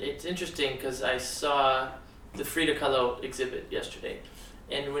 and it's interesting because I saw the Frida Kahlo exhibit yesterday,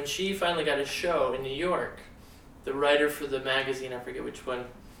 and when she finally got a show in New York, the writer for the magazine, I forget which one,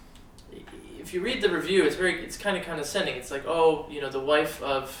 if you read the review, it's kind of condescending. It's like, oh, you know, the wife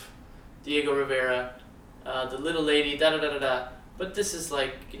of Diego Rivera, the little lady, da da da da da. But this is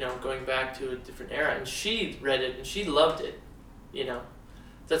like, you know, going back to a different era, and she read it and she loved it, you know.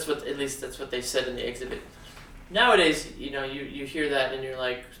 That's what they said in the exhibit. Nowadays, you know, you hear that and you're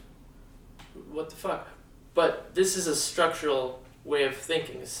like, what the fuck? But this is a structural way of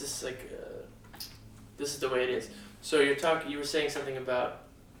thinking. This is like, this is the way it is. So you were saying something about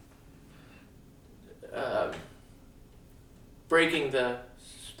breaking the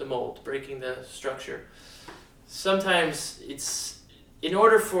mold, breaking the structure. sometimes it's in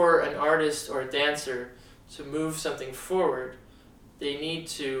order for an artist or a dancer to move something forward, they need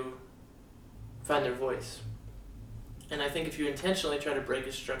to find their voice. And I think if you intentionally try to break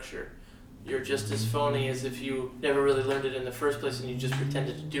a structure, you're just as phony as if you never really learned it in the first place and you just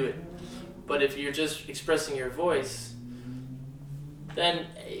pretended to do it. But if you're just expressing your voice, then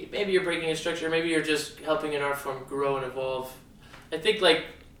maybe you're breaking a structure, maybe you're just helping an art form grow and evolve. I think like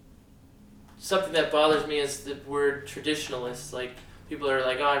something that bothers me is the word traditionalist. Like people are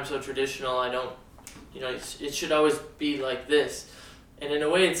like, oh, I'm so traditional, I don't, it should always be like this. And in a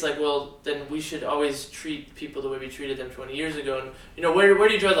way it's like, well, then we should always treat people the way we treated them 20 years ago. And where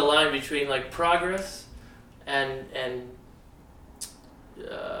do you draw the line between like progress and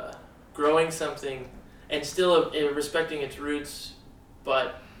growing something and still respecting its roots,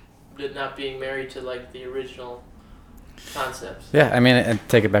 but not being married to like the original concepts? Yeah, I mean, and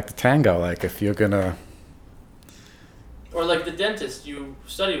take it back to tango. Like if you're gonna, or like the dentist you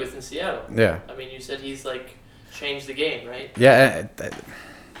studied with in Seattle. Yeah. I mean, you said he's like changed the game, right? Yeah.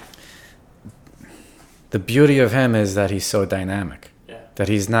 The beauty of him is that he's so dynamic. Yeah. That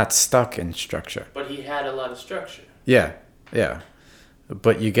he's not stuck in structure. But he had a lot of structure. Yeah.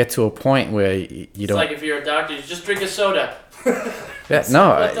 But you get to a point where you don't. It's like if you're a doctor, you just drink a soda. Yeah,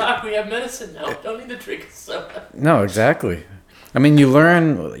 no. Doc, we have medicine now. Don't need to drink a soda. No, exactly. I mean, you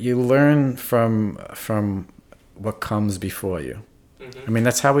learn from what comes before you. Mm-hmm. I mean,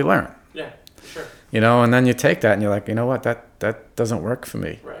 that's how we learn. Yeah, sure. And then you take that and you're like, you know what, that doesn't work for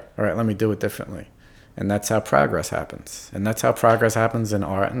me. Right. All right, let me do it differently. And that's how progress happens. And that's how progress happens in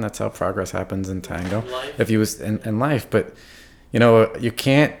art, and that's how progress happens in tango. Life. If you was in life, but you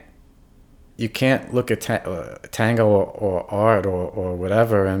can't look at tango or art or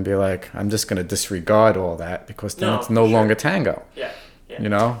whatever and be like, I'm just going to disregard all that because then it's no longer tango. Yeah.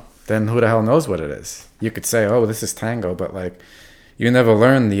 Then who the hell knows what it is? You could say, oh, this is tango, but like you never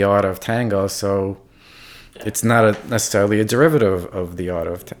learned the art of tango, so it's not necessarily a derivative of the art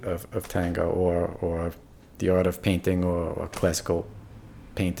of tango or the art of painting or classical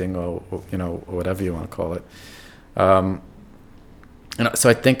painting or whatever you want to call it. So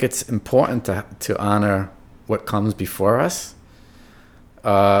I think it's important to honor what comes before us,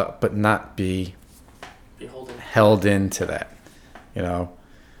 but not be held into that.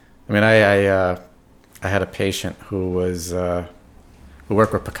 I mean, I had a patient who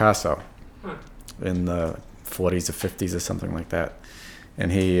worked with Picasso in the 40s or 50s or something like that,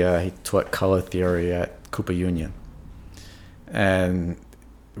 and he taught color theory at Cooper Union, and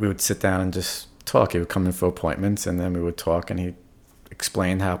we would sit down and just talk. He would come in for appointments, and then we would talk, and he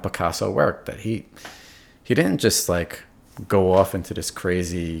explained how Picasso worked. That he didn't just like go off into this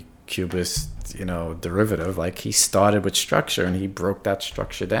crazy cubist derivative. Like he started with structure and he broke that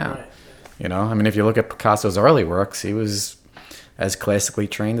structure down. Right. I mean, if you look at Picasso's early works, he was as classically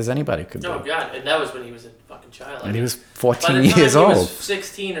trained as anybody could be. Oh God, and that was when he was a fucking child. And he was 14 years old. By the time he was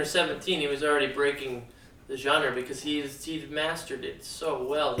 16 or 17, he was already breaking the genre because he mastered it so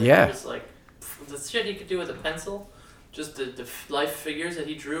well. That Yeah. He was like, the shit he could do with a pencil, just the life figures that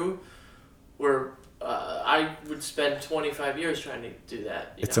he drew were, I would spend 25 years trying to do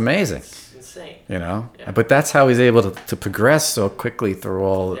that. It's amazing. It's insane. Yeah. But that's how he's able to progress so quickly through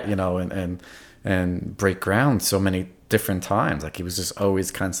all, Yeah. and break ground so many different times. Like he was just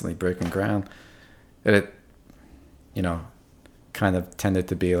always constantly breaking ground. It, kind of tended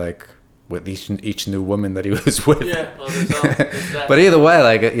to be like with each new woman that he was with. Yeah, well, there's that. But either way,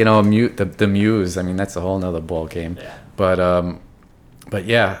 like, the muse, I mean, that's a whole nother ball game. Yeah. But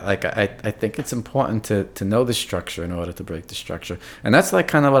yeah, like I think it's important to know the structure in order to break the structure. And that's like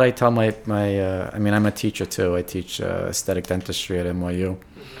kind of what I tell my I mean, I'm a teacher too. I teach aesthetic dentistry at NYU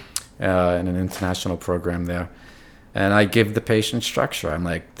in an international program there. And I give the patient structure. I'm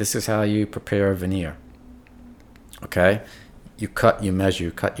like, this is how you prepare a veneer. Okay? You cut, you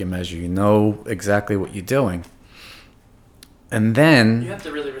measure, you know exactly what you're doing. And then... You have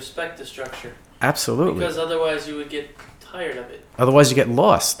to really respect the structure. Absolutely. Because otherwise you would get tired of it. Otherwise you get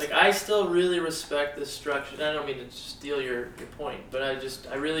lost. Like, I still really respect the structure. I don't mean to steal your point, but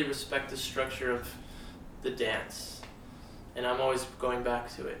I really respect the structure of the dance. And I'm always going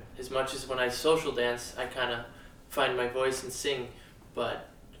back to it. As much as when I social dance, I kind of find my voice and sing. But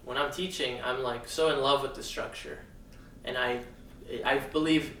when I'm teaching, I'm like so in love with the structure. And I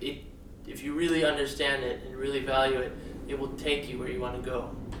believe it, if you really understand it and really value it, it will take you where you want to go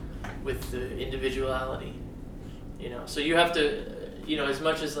with the individuality. So you have to, as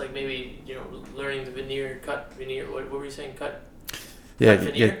much as like maybe, learning the veneer, what were you saying, cut? Yeah,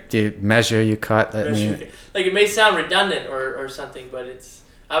 veneer? you measure, you cut. Like it may sound redundant or something, but it's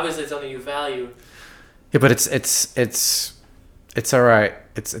obviously something you value. Yeah, but it's all right.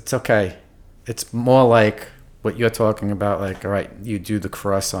 It's okay. It's more like what you're talking about. Like, all right, you do the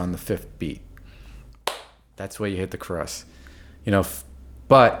cross on the fifth beat. That's where you hit the cross. You know,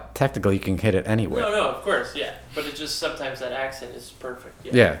 but technically you can hit it anywhere. No, of course, yeah. But it just sometimes that accent is perfect.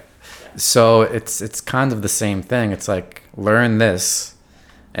 Yeah. So it's kind of the same thing. It's like learn this,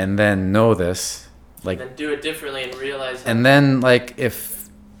 and then know this, like, and then do it differently and realize. And then like if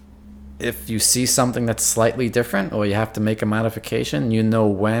you see something that's slightly different, or you have to make a modification, you know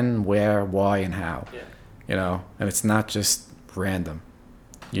when, where, why, and how. Yeah. You know, and it's not just random.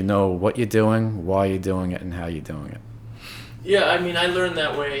 You know what you're doing, why you're doing it, and how you're doing it. Yeah, I mean, I learned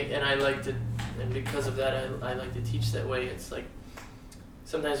that way, and I like to, and because of that, I like to teach that way. It's like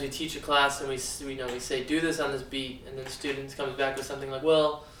sometimes we teach a class and we say do this on this beat, and then the student comes back with something like,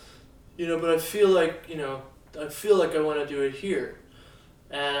 well, but I feel like I want to do it here,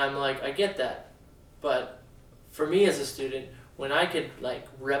 and I'm like, I get that, but for me as a student, when I could like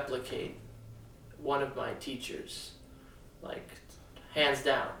replicate one of my teachers, like hands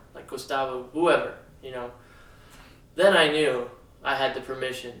down, like Gustavo, whoever, then I knew I had the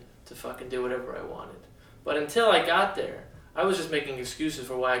permission to fucking do whatever I wanted. But until I got there, I was just making excuses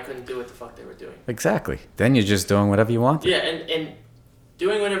for why I couldn't do what the fuck they were doing. Exactly. Then you're just doing whatever you want to. Yeah, and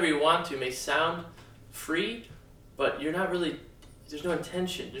doing whatever you want to may sound free, but you're not really, there's no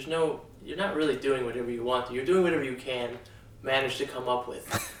intention. You're not really doing whatever you want to. You're doing whatever you can manage to come up with.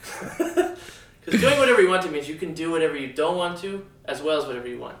 Because doing whatever you want to means you can do whatever you don't want to, as well as whatever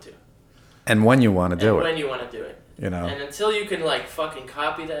you want to. And when you want to do it. When you want to do it. And until you can like fucking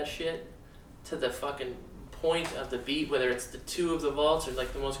copy that shit to the fucking point of the beat, whether it's the two of the vaults or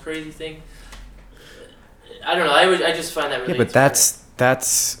like the most crazy thing, I don't know. I just find that really. Yeah, but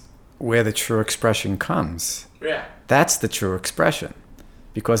that's where the true expression comes. Yeah. That's the true expression,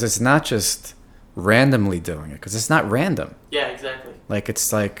 because it's not just randomly doing it, because it's not random. Yeah, exactly. Like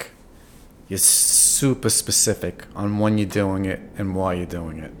it's like you're super specific on when you're doing it and why you're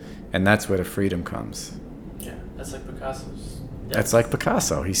doing it, and that's where the freedom comes. Yeah, that's like Picasso's. Yeah. That's like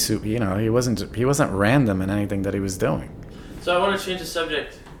Picasso. He wasn't random in anything that he was doing. So I want to change the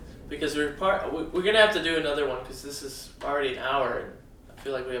subject because we're gonna have to do another one because this is already an hour and I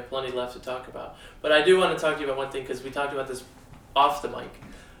feel like we have plenty left to talk about. But I do want to talk to you about one thing because we talked about this off the mic.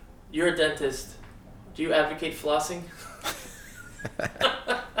 You're a dentist. Do you advocate flossing?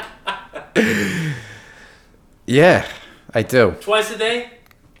 Yeah, I do. Twice a day?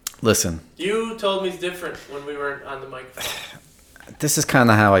 Listen. You told me it's different when we weren't on the microphone. This is kind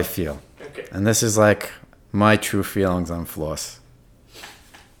of how I feel. Okay. And this is like my true feelings on floss.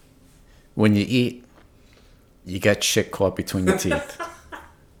 When you eat, you get shit caught between your teeth.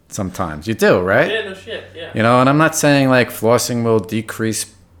 Sometimes. You do, right? Yeah, no shit, yeah. And I'm not saying like flossing will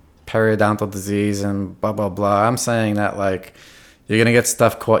decrease periodontal disease and blah, blah, blah. I'm saying that like you're going to get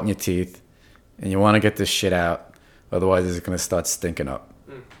stuff caught in your teeth and you want to get this shit out. Otherwise, it's going to start stinking up.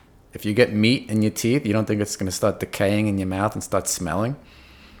 If you get meat in your teeth, you don't think it's going to start decaying in your mouth and start smelling?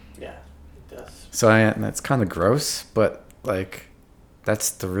 Yeah, it does. So that's kind of gross, but like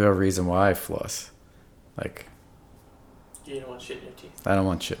that's the real reason why I floss. Like, you don't want shit in your teeth. I don't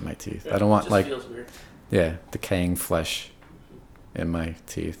want shit in my teeth. Yeah, I don't want it just feels weird. Yeah, decaying flesh in my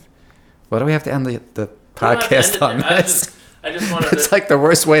teeth. Why do we have to end the podcast on this? I just wanted It's like the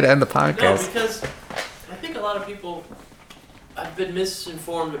worst way to end the podcast. No, because I think a lot of people have been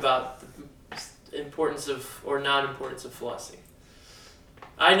misinformed about the importance of or non-importance of flossing.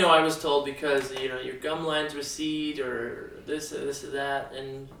 I know I was told because your gum lines recede or this or that,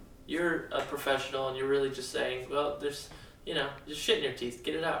 and you're a professional and you're really just saying, well, there's just shit in your teeth,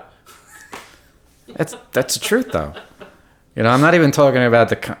 get it out. That's the truth though. I'm not even talking about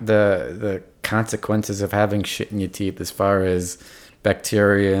the consequences of having shit in your teeth as far as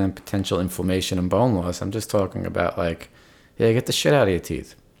bacteria and potential inflammation and bone loss. I'm just talking about like, yeah, get the shit out of your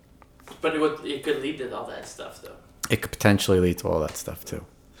teeth. But it could lead to all that stuff though. It could potentially lead to all that stuff too.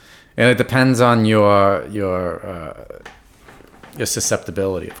 And it depends on your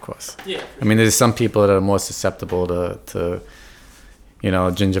susceptibility, of course. Yeah. I mean, there's some people that are more susceptible to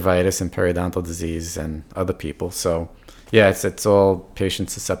gingivitis and periodontal disease than other people. So, yeah, it's all patient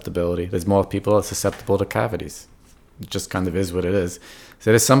susceptibility. There's more people that are susceptible to cavities. It just kind of is what it is.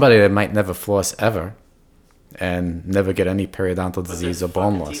 So there's somebody that might never floss ever and never get any periodontal disease or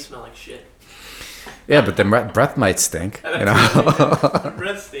bone loss. Teeth smell like shit. Yeah, but their breath might stink.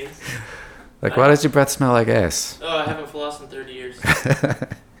 Breath stinks. Like, why does your breath smell like ass? Oh, I haven't flossed in 30 years.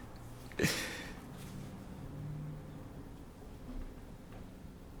 What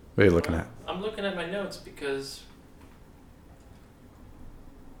are you looking at? I'm looking at my notes because...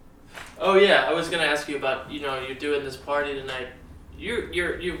 Oh yeah, I was gonna ask you about you're doing this party tonight.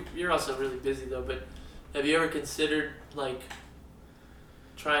 You're also really busy though. But have you ever considered like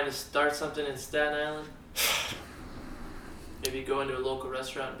trying to start something in Staten Island? Maybe go into a local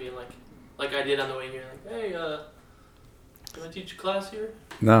restaurant and being like I did on the way here, like, hey, you want to teach a class here?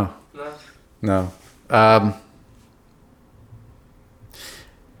 No. No.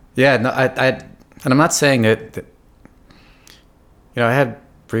 Yeah, no, and I'm not saying that I had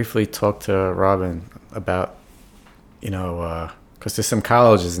briefly talked to Robin about, because there's some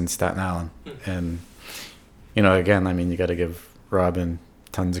colleges in Staten Island, and, again, I mean, you got to give Robin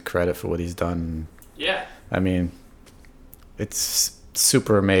tons of credit for what he's done. Yeah. I mean, it's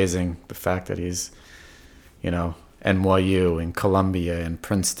super amazing, the fact that he's, NYU and Columbia and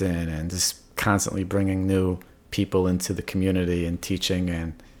Princeton, and just constantly bringing new people into the community and teaching.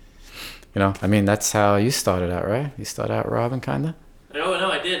 And I mean, that's how you started out, right? You started out, Robin, kind of. No,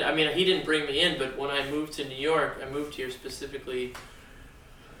 I did. I mean, he didn't bring me in, but when I moved to New York, I moved here specifically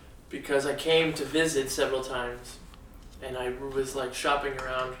because I came to visit several times, and I was like shopping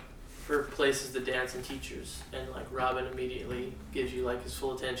around for places to dance and teachers, and like Robin immediately gives you like his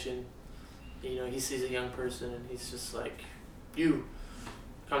full attention. He sees a young person and he's just like, you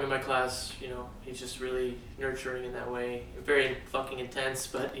come to my class. He's just really nurturing in that way. Very fucking intense,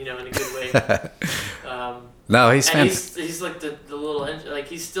 but in a good way. No, he's fantastic. He's like the little like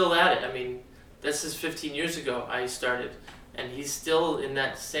he's still at it. I mean, this is 15 years ago I started, and he's still in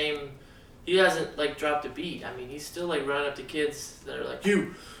that same. He hasn't like dropped a beat. I mean, he's still like running up to kids that are like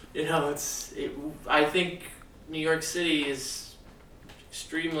you. I think New York City is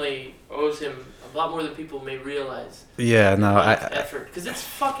extremely owes him a lot more than people may realize. Yeah, no, effort, because it's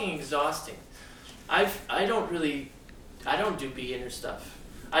fucking exhausting. I don't do beginner stuff.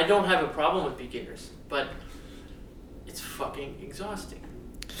 I don't have a problem with beginners, but it's fucking exhausting.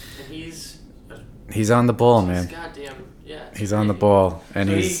 And he's on the ball, man. Goddamn, yeah. He's on the ball, and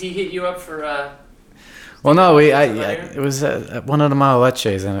so he hit you up for. Well, no, it was at one of the Mala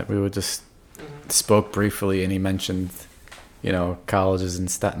Leches, and we would just spoke briefly, and he mentioned, colleges in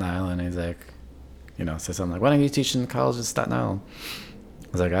Staten Island. And he's like, said something like, "Why don't you teach in college in Staten Island?"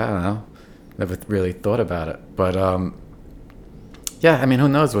 I was like, I don't know, never really thought about it, but yeah, I mean, who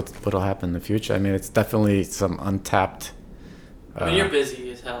knows what'll happen in the future? I mean, it's definitely some untapped. I mean, you're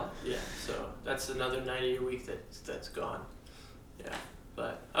busy as hell, yeah. So that's another 90-a-week that's gone, yeah.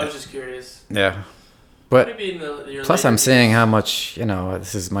 But I was just curious. Yeah. But maybe plus, I'm seeing how much,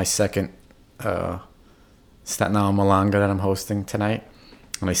 this is my second Staten Island Malanga that I'm hosting tonight.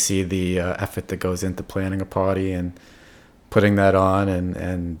 And I see the effort that goes into planning a party and putting that on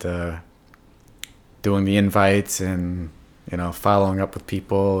and doing the invites and, following up with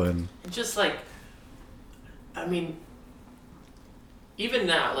people. And just like, I mean, even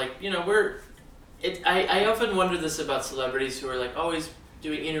now, like, I often wonder this about celebrities who are like always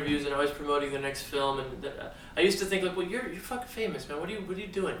doing interviews and always promoting their next film, and I used to think like, well, you're fucking famous, man. What are you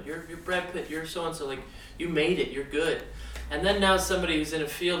doing? You're Brad Pitt. You're so and so. Like, you made it. You're good. And then now somebody who's in a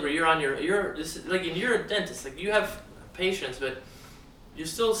field where you're a dentist. Like, you have patients, but you're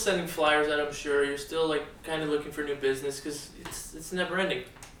still sending flyers out. I'm sure you're still like kind of looking for new business because it's never ending.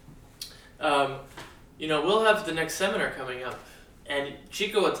 We'll have the next seminar coming up, and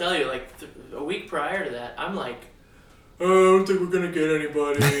Chico will tell you like a week prior to that, I'm like, I don't think we're gonna get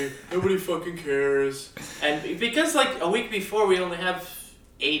anybody. Nobody fucking cares. And because like a week before we only have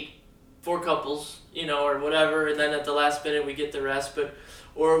 4 couples, or whatever, and then at the last minute we get the rest.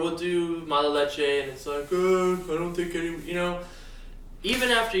 Or we'll do Mala Leche, and it's like, I don't think any. Even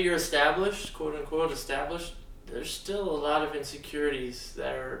after you're established, quote unquote established, there's still a lot of insecurities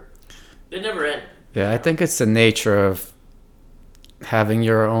they never end. Yeah, I think it's the nature of having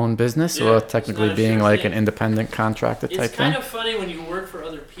your own business, or technically being like an independent contractor type thing. It's kind of funny when you work for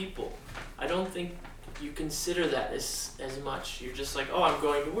other people. I don't think you consider that as much. You're just like, oh, I'm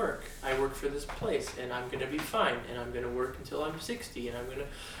going to work. I work for this place, and I'm going to be fine, and I'm going to work until I'm 60,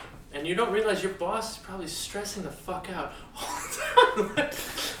 and you don't realize your boss is probably stressing the fuck out all the time.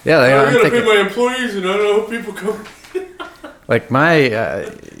 Yeah, I gotta pay my employees, and I don't know if people come. Like my,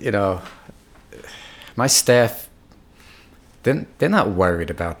 my staff, they're not worried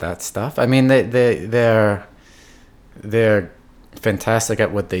about that stuff. I mean, they're fantastic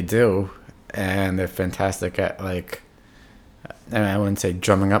at what they do, and they're fantastic at like, I wouldn't say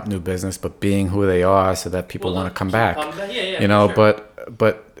drumming up new business, but being who they are so that people want to come back. Yeah, sure.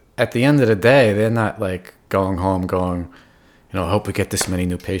 But at the end of the day, they're not like going home going, I hope we get this many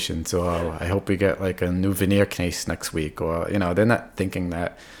new patients, or I hope we get like a new veneer case next week, or they're not thinking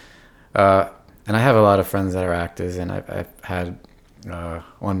that. And I have a lot of friends that are actors, and I've had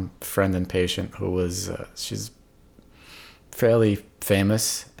one friend and patient who was she's fairly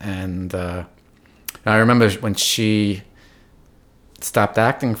famous, and I remember when she stopped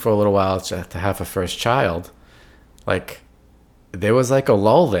acting for a little while to have her first child, like there was like a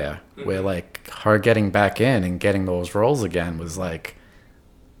lull there where like her getting back in and getting those roles again was like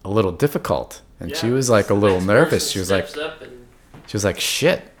a little difficult, and she was like a little nervous. She was like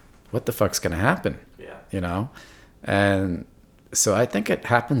shit, what the fuck's gonna happen? And so I think it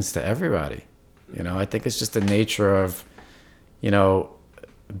happens to everybody. I think it's just the nature of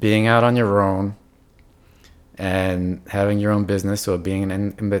being out on your own and having your own business, or being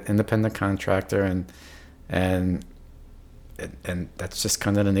an independent contractor, and that's just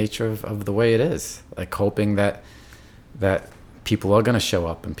kind of the nature of the way it is. Like hoping that people are going to show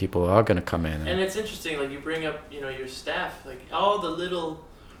up and people are going to come in. And it's interesting, like you bring up, your staff, like all the little,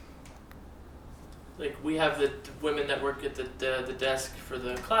 like we have the women that work at the desk for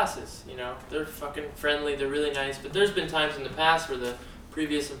the classes, they're fucking friendly, they're really nice. But there's been times in the past where the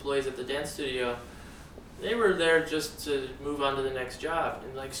previous employees at the dance studio, they were there just to move on to the next job.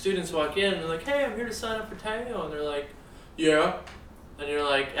 And like students walk in and they're like, hey, I'm here to sign up for Tango. And they're like, yeah. And you're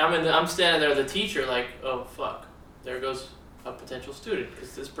like, I'm standing there, the teacher, like, oh fuck, there goes a potential student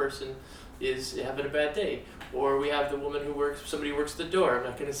because this person is having a bad day. Or we have the woman somebody works the door, I'm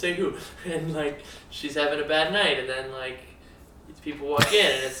not going to say who, and like she's having a bad night, and then like people walk in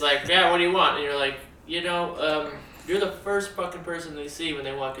and it's like, yeah, what do you want? And you're like, you're the first fucking person they see when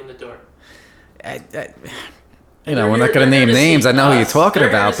they walk in the door. We're not going to name names. I know who you're talking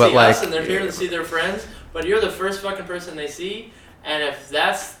about, but like, and they're here to see their friends, but you're the first fucking person they see, and if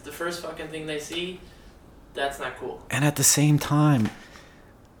that's the first fucking thing they see, that's not cool. And at the same time,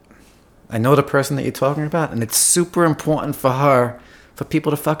 I know the person that you're talking about, and it's super important for people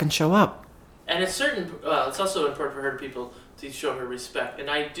to fucking show up. And it's also important for her to show her respect. And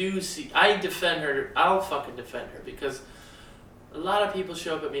I defend her, I'll fucking defend her, because a lot of people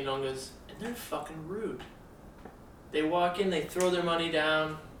show up at Milongas, and they're fucking rude. They walk in, they throw their money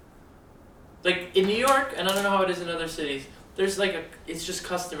down. Like in New York, and I don't know how it is in other cities, there's it's just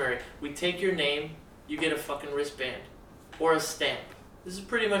customary. We take your name, you get a fucking wristband or a stamp. This is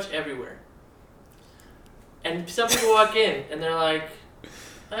pretty much everywhere. And some people walk in and they're like,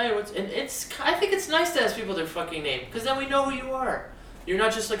 hey, I think it's nice to ask people their fucking name, because then we know who you are. You're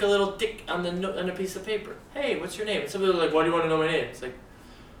not just like a little dick on a piece of paper. Hey, what's your name? And some people are like, why do you want to know my name? It's like,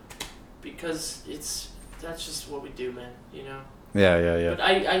 because that's just what we do, man, Yeah. But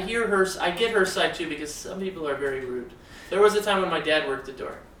I get her side too, because some people are very rude. There was a time when my dad worked the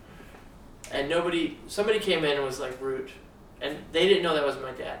door, and somebody came in and was like rude, and they didn't know that was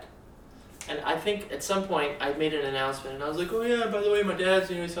my dad. And I think at some point I made an announcement, and I was like, oh yeah, by the way, my dad's,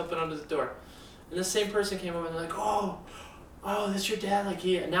 he's helping under the door. And the same person came over and they're like, oh, that's your dad? Like,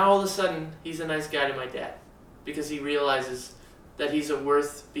 now all of a sudden he's a nice guy to my dad, because he realizes that he's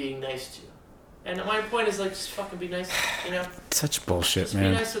worth being nice to. And my point is, like, just fucking be nice, Such bullshit, just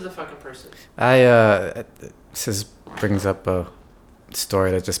man. Be nice to the fucking person. This brings up a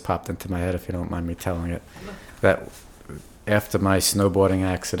story that just popped into my head, if you don't mind me telling it. That after my snowboarding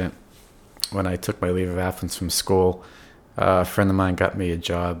accident, when I took my leave of absence from school, a friend of mine got me a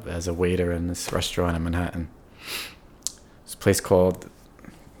job as a waiter in this restaurant in Manhattan. It's a place called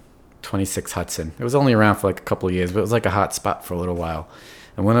 26 Hudson. It was only around for like a couple of years, but it was like a hot spot for a little while.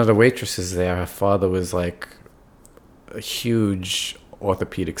 And one of the waitresses there, her father was like a huge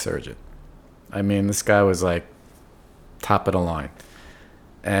orthopedic surgeon. I mean, this guy was like top of the line.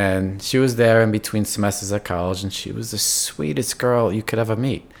 And she was there in between semesters at college, and she was the sweetest girl you could ever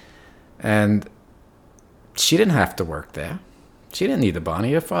meet. And she didn't have to work there. She didn't need the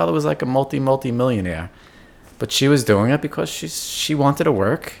money. Her father was like a multi-millionaire. But she was doing it because she wanted to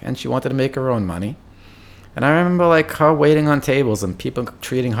work, and she wanted to make her own money. And I remember like her waiting on tables and people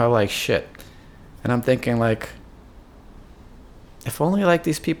treating her like shit. And I'm thinking like, if only like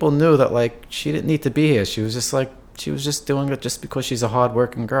these people knew that like she didn't need to be here. She was just doing it just because she's a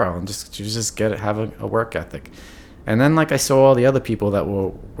hard-working girl, and she was just having a work ethic. And then like I saw all the other people that were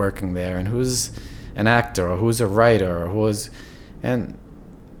working there, and who's an actor or who's a writer or and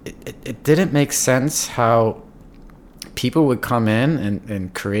it didn't make sense how people would come in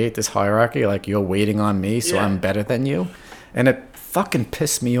and create this hierarchy, like you're waiting on me, so I'm better than you, and it fucking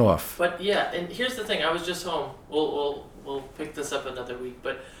pissed me off. But yeah, and here's the thing: I was just home. We'll pick this up another week,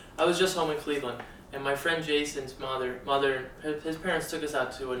 but I was just home in Cleveland, and my friend Jason's mother, his parents took us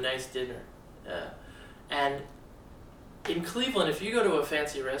out to a nice dinner, and in Cleveland, if you go to a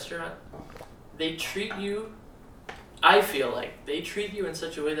fancy restaurant, they treat you, I feel like, they treat you in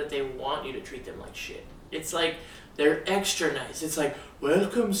such a way that they want you to treat them like shit. It's like, they're extra nice. It's like,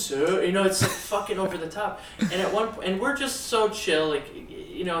 welcome, sir. You know, it's like fucking over the top. And at one point, and we're just so chill. Like,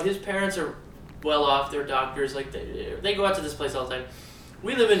 you know, his parents are well off. They're doctors. Like, they go out to this place all the time.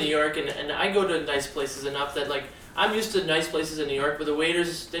 We live in New York, and I go to nice places enough that, like, I'm used to nice places in New York where the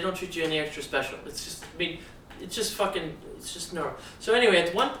waiters, they don't treat you any extra special. It's just, I mean, it's just fucking, it's just normal. So anyway,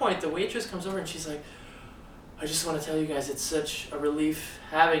 at one point, the waitress comes over and she's like, I just want to tell you guys, it's such a relief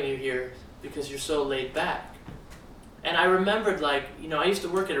having you here because you're so laid back. And I remembered, like, you know, I used to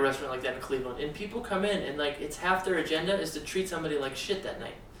work at a restaurant like that in Cleveland, and people come in and, like, it's half their agenda is to treat somebody like shit that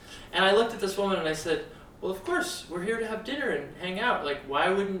night. And I looked at this woman and I said, well, of course, we're here to have dinner and hang out. Like, why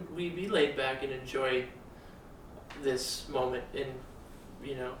wouldn't we be laid back and enjoy this moment? And,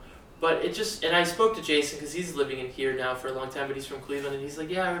 you know, but it just, and I spoke to Jason because he's living in here now for a long time, but he's from Cleveland, and he's like,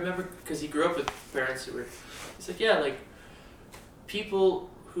 yeah, I remember, because he grew up with parents who were, he's like, yeah, like, people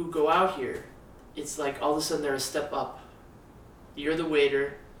who go out here, it's like all of a sudden they're a step up. You're the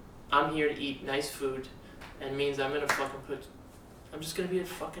waiter, I'm here to eat nice food, and means I'm just gonna be a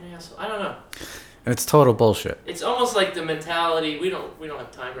fucking asshole. I don't know. And it's total bullshit. It's almost like the mentality. We don't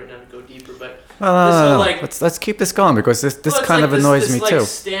have time right now to go deeper, but no. Like, let's keep this going because this kind of annoys me too.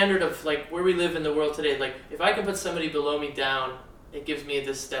 Standard of like where we live in the world today. Like if I can put somebody below me down, it gives me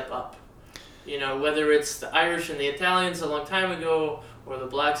this step up. You know, whether it's the Irish and the Italians a long time ago, or the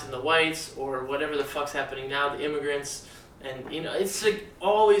blacks and the whites, or whatever the fuck's happening now, the immigrants, and you know, it's like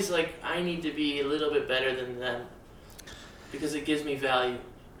always like I need to be a little bit better than them because it gives me value,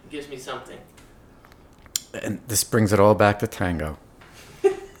 it gives me something. And this brings it all back to tango.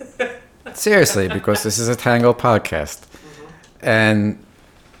 Seriously, because this is a tango podcast. Mm-hmm. And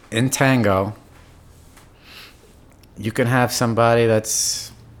in tango, you can have somebody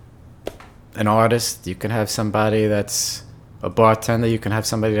that's an artist. You can have somebody that's a bartender. You can have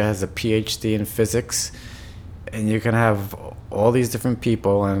somebody that has a PhD in physics. And you can have all these different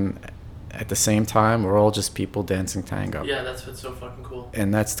people. And at the same time, we're all just people dancing tango. Yeah, that's what's so fucking cool.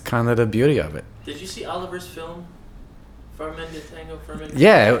 And that's kind of the beauty of it. Did you see Oliver's film, Fermented Tango?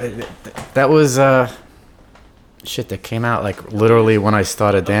 Yeah, that was shit that came out like literally when I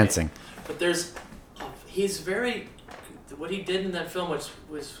started dancing. But he's very, what he did in that film, which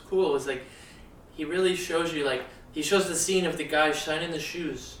was cool, was like, he really shows you, like, he shows the scene of the guy shining the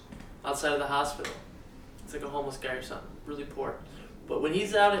shoes outside of the hospital. It's like a homeless guy or something, really poor. But when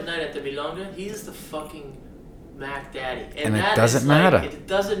he's out at night at the Milonga, he's the fucking Mac Daddy. And it doesn't matter. It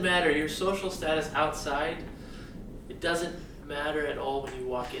doesn't matter. Your social status outside, it doesn't matter at all when you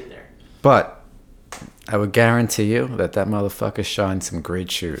walk in there. But I would guarantee you that motherfucker shined some great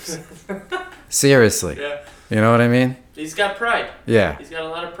shoes. Seriously. Yeah. You know what I mean? He's got pride. Yeah. He's got a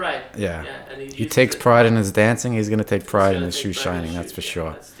lot of pride. Yeah. And he takes pride in his dancing. He's going to take pride in his shoes shining. That's for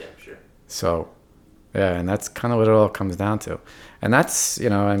sure. That's damn sure. So, yeah, and that's kind of what it all comes down to. And that's, you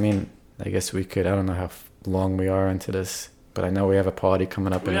know, I mean, I guess we could, I don't know how long we are into this, but I know we have a party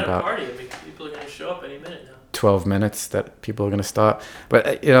coming up in about... We got a party. I mean, people are going to show up any minute now. 12 minutes that people are going to start.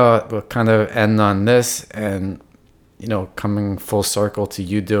 But, you know, we'll kind of end on this, and, you know, coming full circle to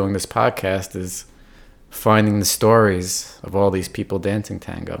you doing this podcast is finding the stories of all these people dancing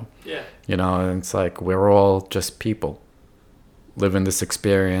tango. Yeah. You know, and it's like we're all just people living this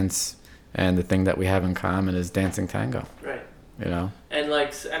experience, and the thing that we have in common is dancing tango. Right. You know? And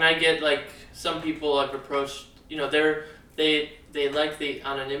I get like some people I've approached, you know, they like the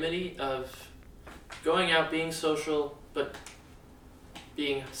anonymity of going out, being social, but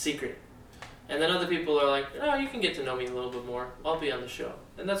being secret. And then other people are like, oh, you can get to know me a little bit more. I'll be on the show.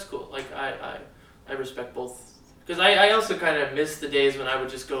 And that's cool. Like, I respect both. Because I also kind of miss the days when I would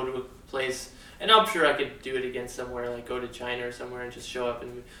just go to a place, and I'm sure I could do it again somewhere, like go to China or somewhere and just show up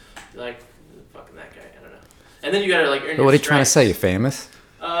and be like, fucking that guy, I don't know. And then you gotta like earn your What are you stripes. trying to say? You're famous?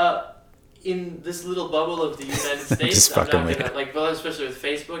 In this little bubble of the United States, Just I'm fucking not gonna, like, well, especially with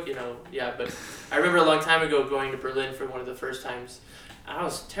Facebook, you know, yeah, but I remember a long time ago going to Berlin for one of the first times. I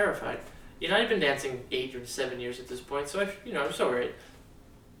was terrified. You know, I'd been dancing 8 or 7 years at this point, so I'm so right.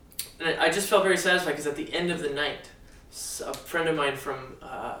 And I just felt very satisfied because at the end of the night, a friend of mine from,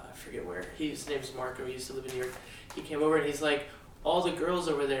 I forget where, his name's Marco, he used to live in New York, he came over and he's like, all the girls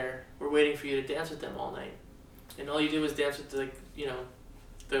over there were waiting for you to dance with them all night. And all you do is dance with the, like, you know,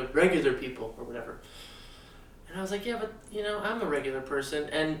 the regular people or whatever. And I was like, yeah, but, you know, I'm a regular person.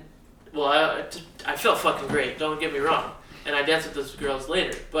 And, well, I felt fucking great, don't get me wrong. And I danced with those girls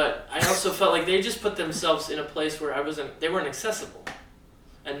later. But I also felt like they just put themselves in a place where they weren't accessible.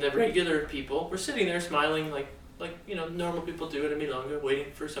 And the regular people were sitting there smiling like you know, normal people do at a milonga,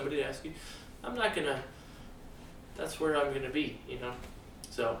 waiting for somebody to ask you. That's where I'm gonna be, you know.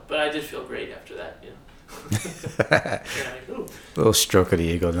 So, but I did feel great after that, you know. Like, ooh. Little stroke of the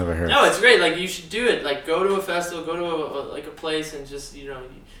ego never hurts. No, it's great. Like, you should do it. Like, go to a festival, go to a place, and just, you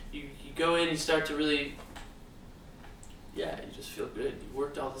go in, you start to really, you just feel good. You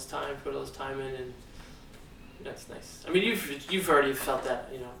worked all this time, put all this time in, and that's nice. I mean, you've already felt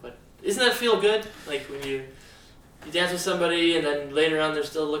that, but isn't that feel good? Like, when you dance with somebody, and then later on they're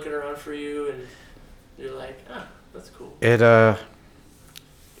still looking around for you, and you're like, that's cool.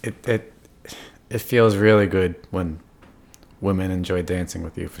 It feels really good when women enjoy dancing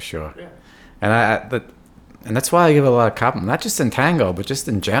with you, for sure. Yeah. And that's why I give a lot of compliments, not just in tango, but just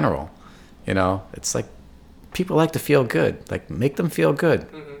in general. It's like people like to feel good. Like, make them feel good.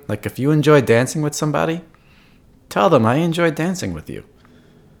 Mm-hmm. Like, if you enjoy dancing with somebody, tell them I enjoy dancing with you.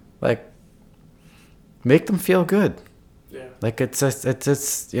 Like, make them feel good. Yeah. Like, it's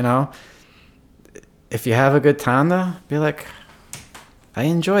if you have a good time though, be like, I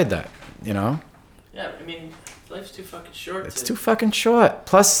enjoyed that. Yeah, I mean, life's too fucking short. It's too fucking short.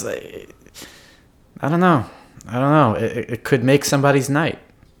 Plus, I don't know. It could make somebody's night.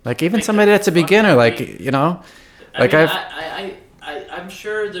 Like, even somebody that's a beginner, like, I'm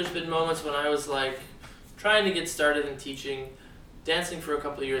sure there's been moments when I was like trying to get started in teaching, dancing for a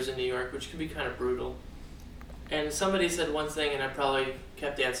couple of years in New York, which can be kind of brutal. And somebody said one thing, and I probably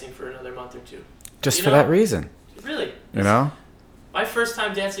kept dancing for another month or two. Just for that reason. Really. My first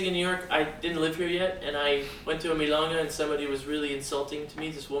time dancing in New York, I didn't live here yet, and I went to a milonga, and somebody was really insulting to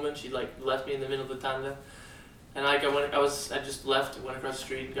me. This woman, she left me in the middle of the tanda, and I just left, went across the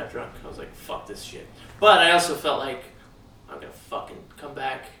street, and got drunk. I was like, fuck this shit. But I also felt like, I'm gonna fucking come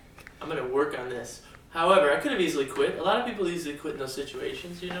back. I'm gonna work on this. However, I could have easily quit. A lot of people easily quit in those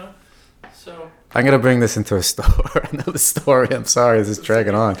situations, So I'm gonna bring this into another story. I'm sorry, this is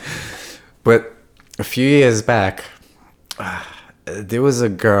dragging on, but a few years back. There was a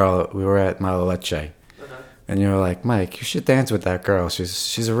girl, we were at Malaleche, and you were like, Mike, you should dance with that girl.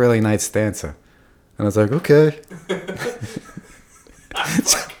 She's a really nice dancer. And I was like, okay.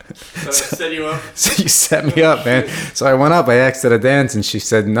 So set you up. So you set me up, man. So I went up, I asked her to dance, and she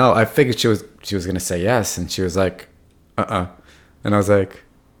said no. I figured she was going to say yes, and she was like, And I was like,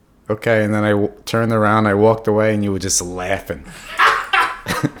 okay. And then I turned around, I walked away, and you were just laughing.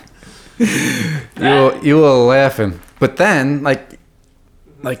 You were laughing. But then,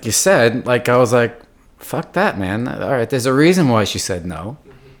 like you said, like, I was like, fuck that, man. All right, there's a reason why she said no.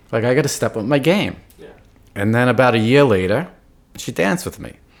 Like, I got to step up my game. Yeah. And then about a year later, she danced with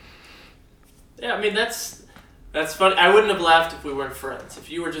me. Yeah, I mean, that's funny. I wouldn't have laughed if we weren't friends.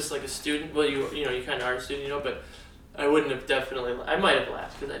 If you were just like a student, well, you kind of are a student, but I wouldn't have I might have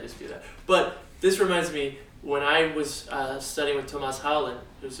laughed because I just do that. But this reminds me, when I was studying with Thomas Howland,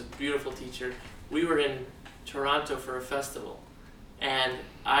 who's a beautiful teacher, we were in Toronto for a festival, and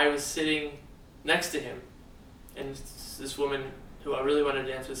I was sitting next to him, and this woman who I really wanted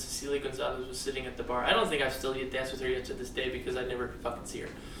to dance with, Cecilia Gonzalez, was sitting at the bar. I don't think I've still danced with her yet to this day because I never fucking see her.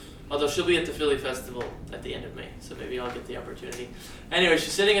 Although she'll be at the Philly Festival at the end of May, so maybe I'll get the opportunity. Anyway,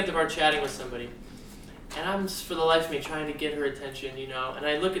 she's sitting at the bar chatting with somebody, and I'm just, for the life of me, trying to get her attention, And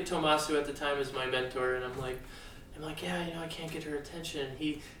I look at Tomas, who at the time was my mentor, and I'm like, yeah, I can't get her attention.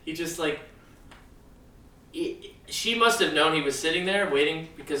 He just like, she must have known he was sitting there waiting,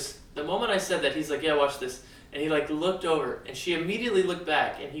 because the moment I said that, he's like, yeah, watch this. And he like looked over, and she immediately looked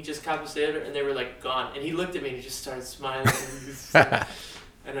back, and he just compensated her, and they were like gone. And he looked at me, and he just started smiling.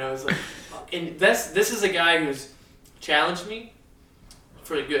 And I was like, fuck. And this is a guy who's challenged me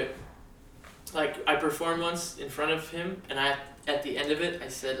for the good. Like, I performed once in front of him, and at the end of it, I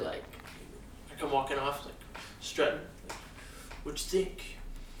said, like, I come walking off, like, strutting. Like, what'd you think?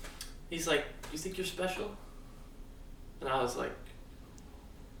 He's like, you think you're special? And I was like,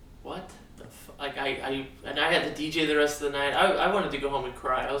 what? Like, I had the DJ the rest of the night. I wanted to go home and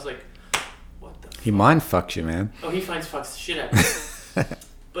cry. I was like, what the fuck? He mind fucks you, man. Oh, he fucks the shit out of me.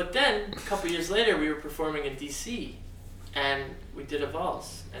 But then, a couple years later, we were performing in D.C., and we did a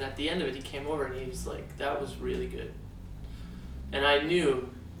valse. And at the end of it, he came over, and he was like, that was really good. And I knew...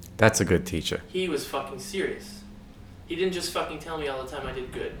 That's a good teacher. He was fucking serious. He didn't just fucking tell me all the time I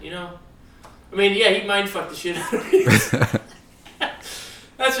did good, I mean, yeah, he mind fucked the shit out of me.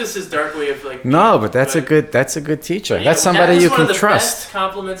 That's just his dark way of like. No, but that's a good teacher. Yeah, that's somebody you can trust. That was one of the best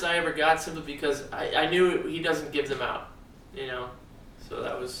compliments I ever got, simply because I knew he doesn't give them out, So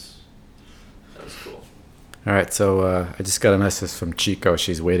that was cool. All right, so I just got a message from Chico.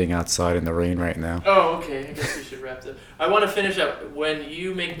 She's waiting outside in the rain right now. Oh, okay. I guess we should wrap this. I want to finish up. When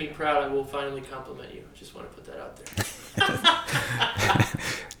you make me proud, I will finally compliment you. I just want to put that out there.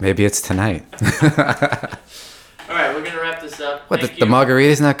 Maybe it's tonight. All right, we're going to wrap this up. What, the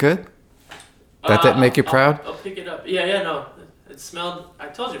margarita's not good? That didn't make you proud? I'll pick it up. Yeah, no. It smelled, I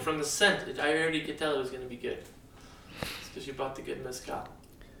told you, from the scent, I already could tell it was going to be good. It's because you bought the good mezcal.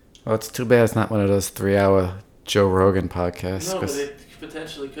 Well, it's too bad it's not one of those 3-hour Joe Rogan podcasts. No, but it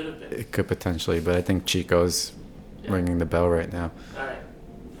potentially could have been. It could potentially, but I think Chico's ringing the bell right now.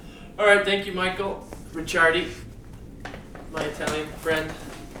 All right, thank you, Michael Ricciardi, my Italian friend.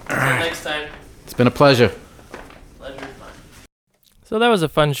 Until next time. It's been a pleasure. Pleasure is mine. So that was a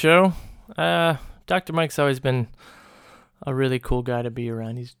fun show. Dr. Mike's always been a really cool guy to be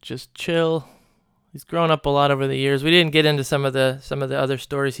around. He's just chill. He's grown up a lot over the years. We didn't get into some of the other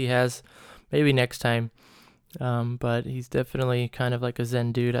stories he has. Maybe next time. But he's definitely kind of like a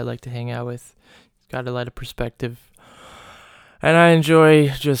Zen dude I like to hang out with. He's got a lot of perspective. And I enjoy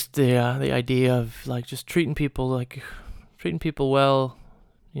just the idea of like just treating people well,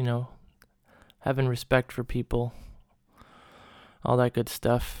 you know, having respect for people, all that good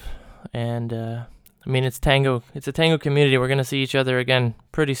stuff. And I mean, it's tango. It's a tango community. We're gonna see each other again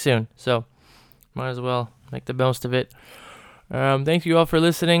pretty soon, so might as well make the most of it. Thank you all for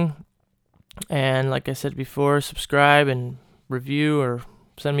listening. And like I said before, subscribe and review or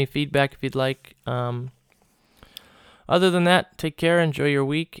send me feedback if you'd like. Other than that, take care, enjoy your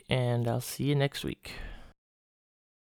week, and I'll see you next week.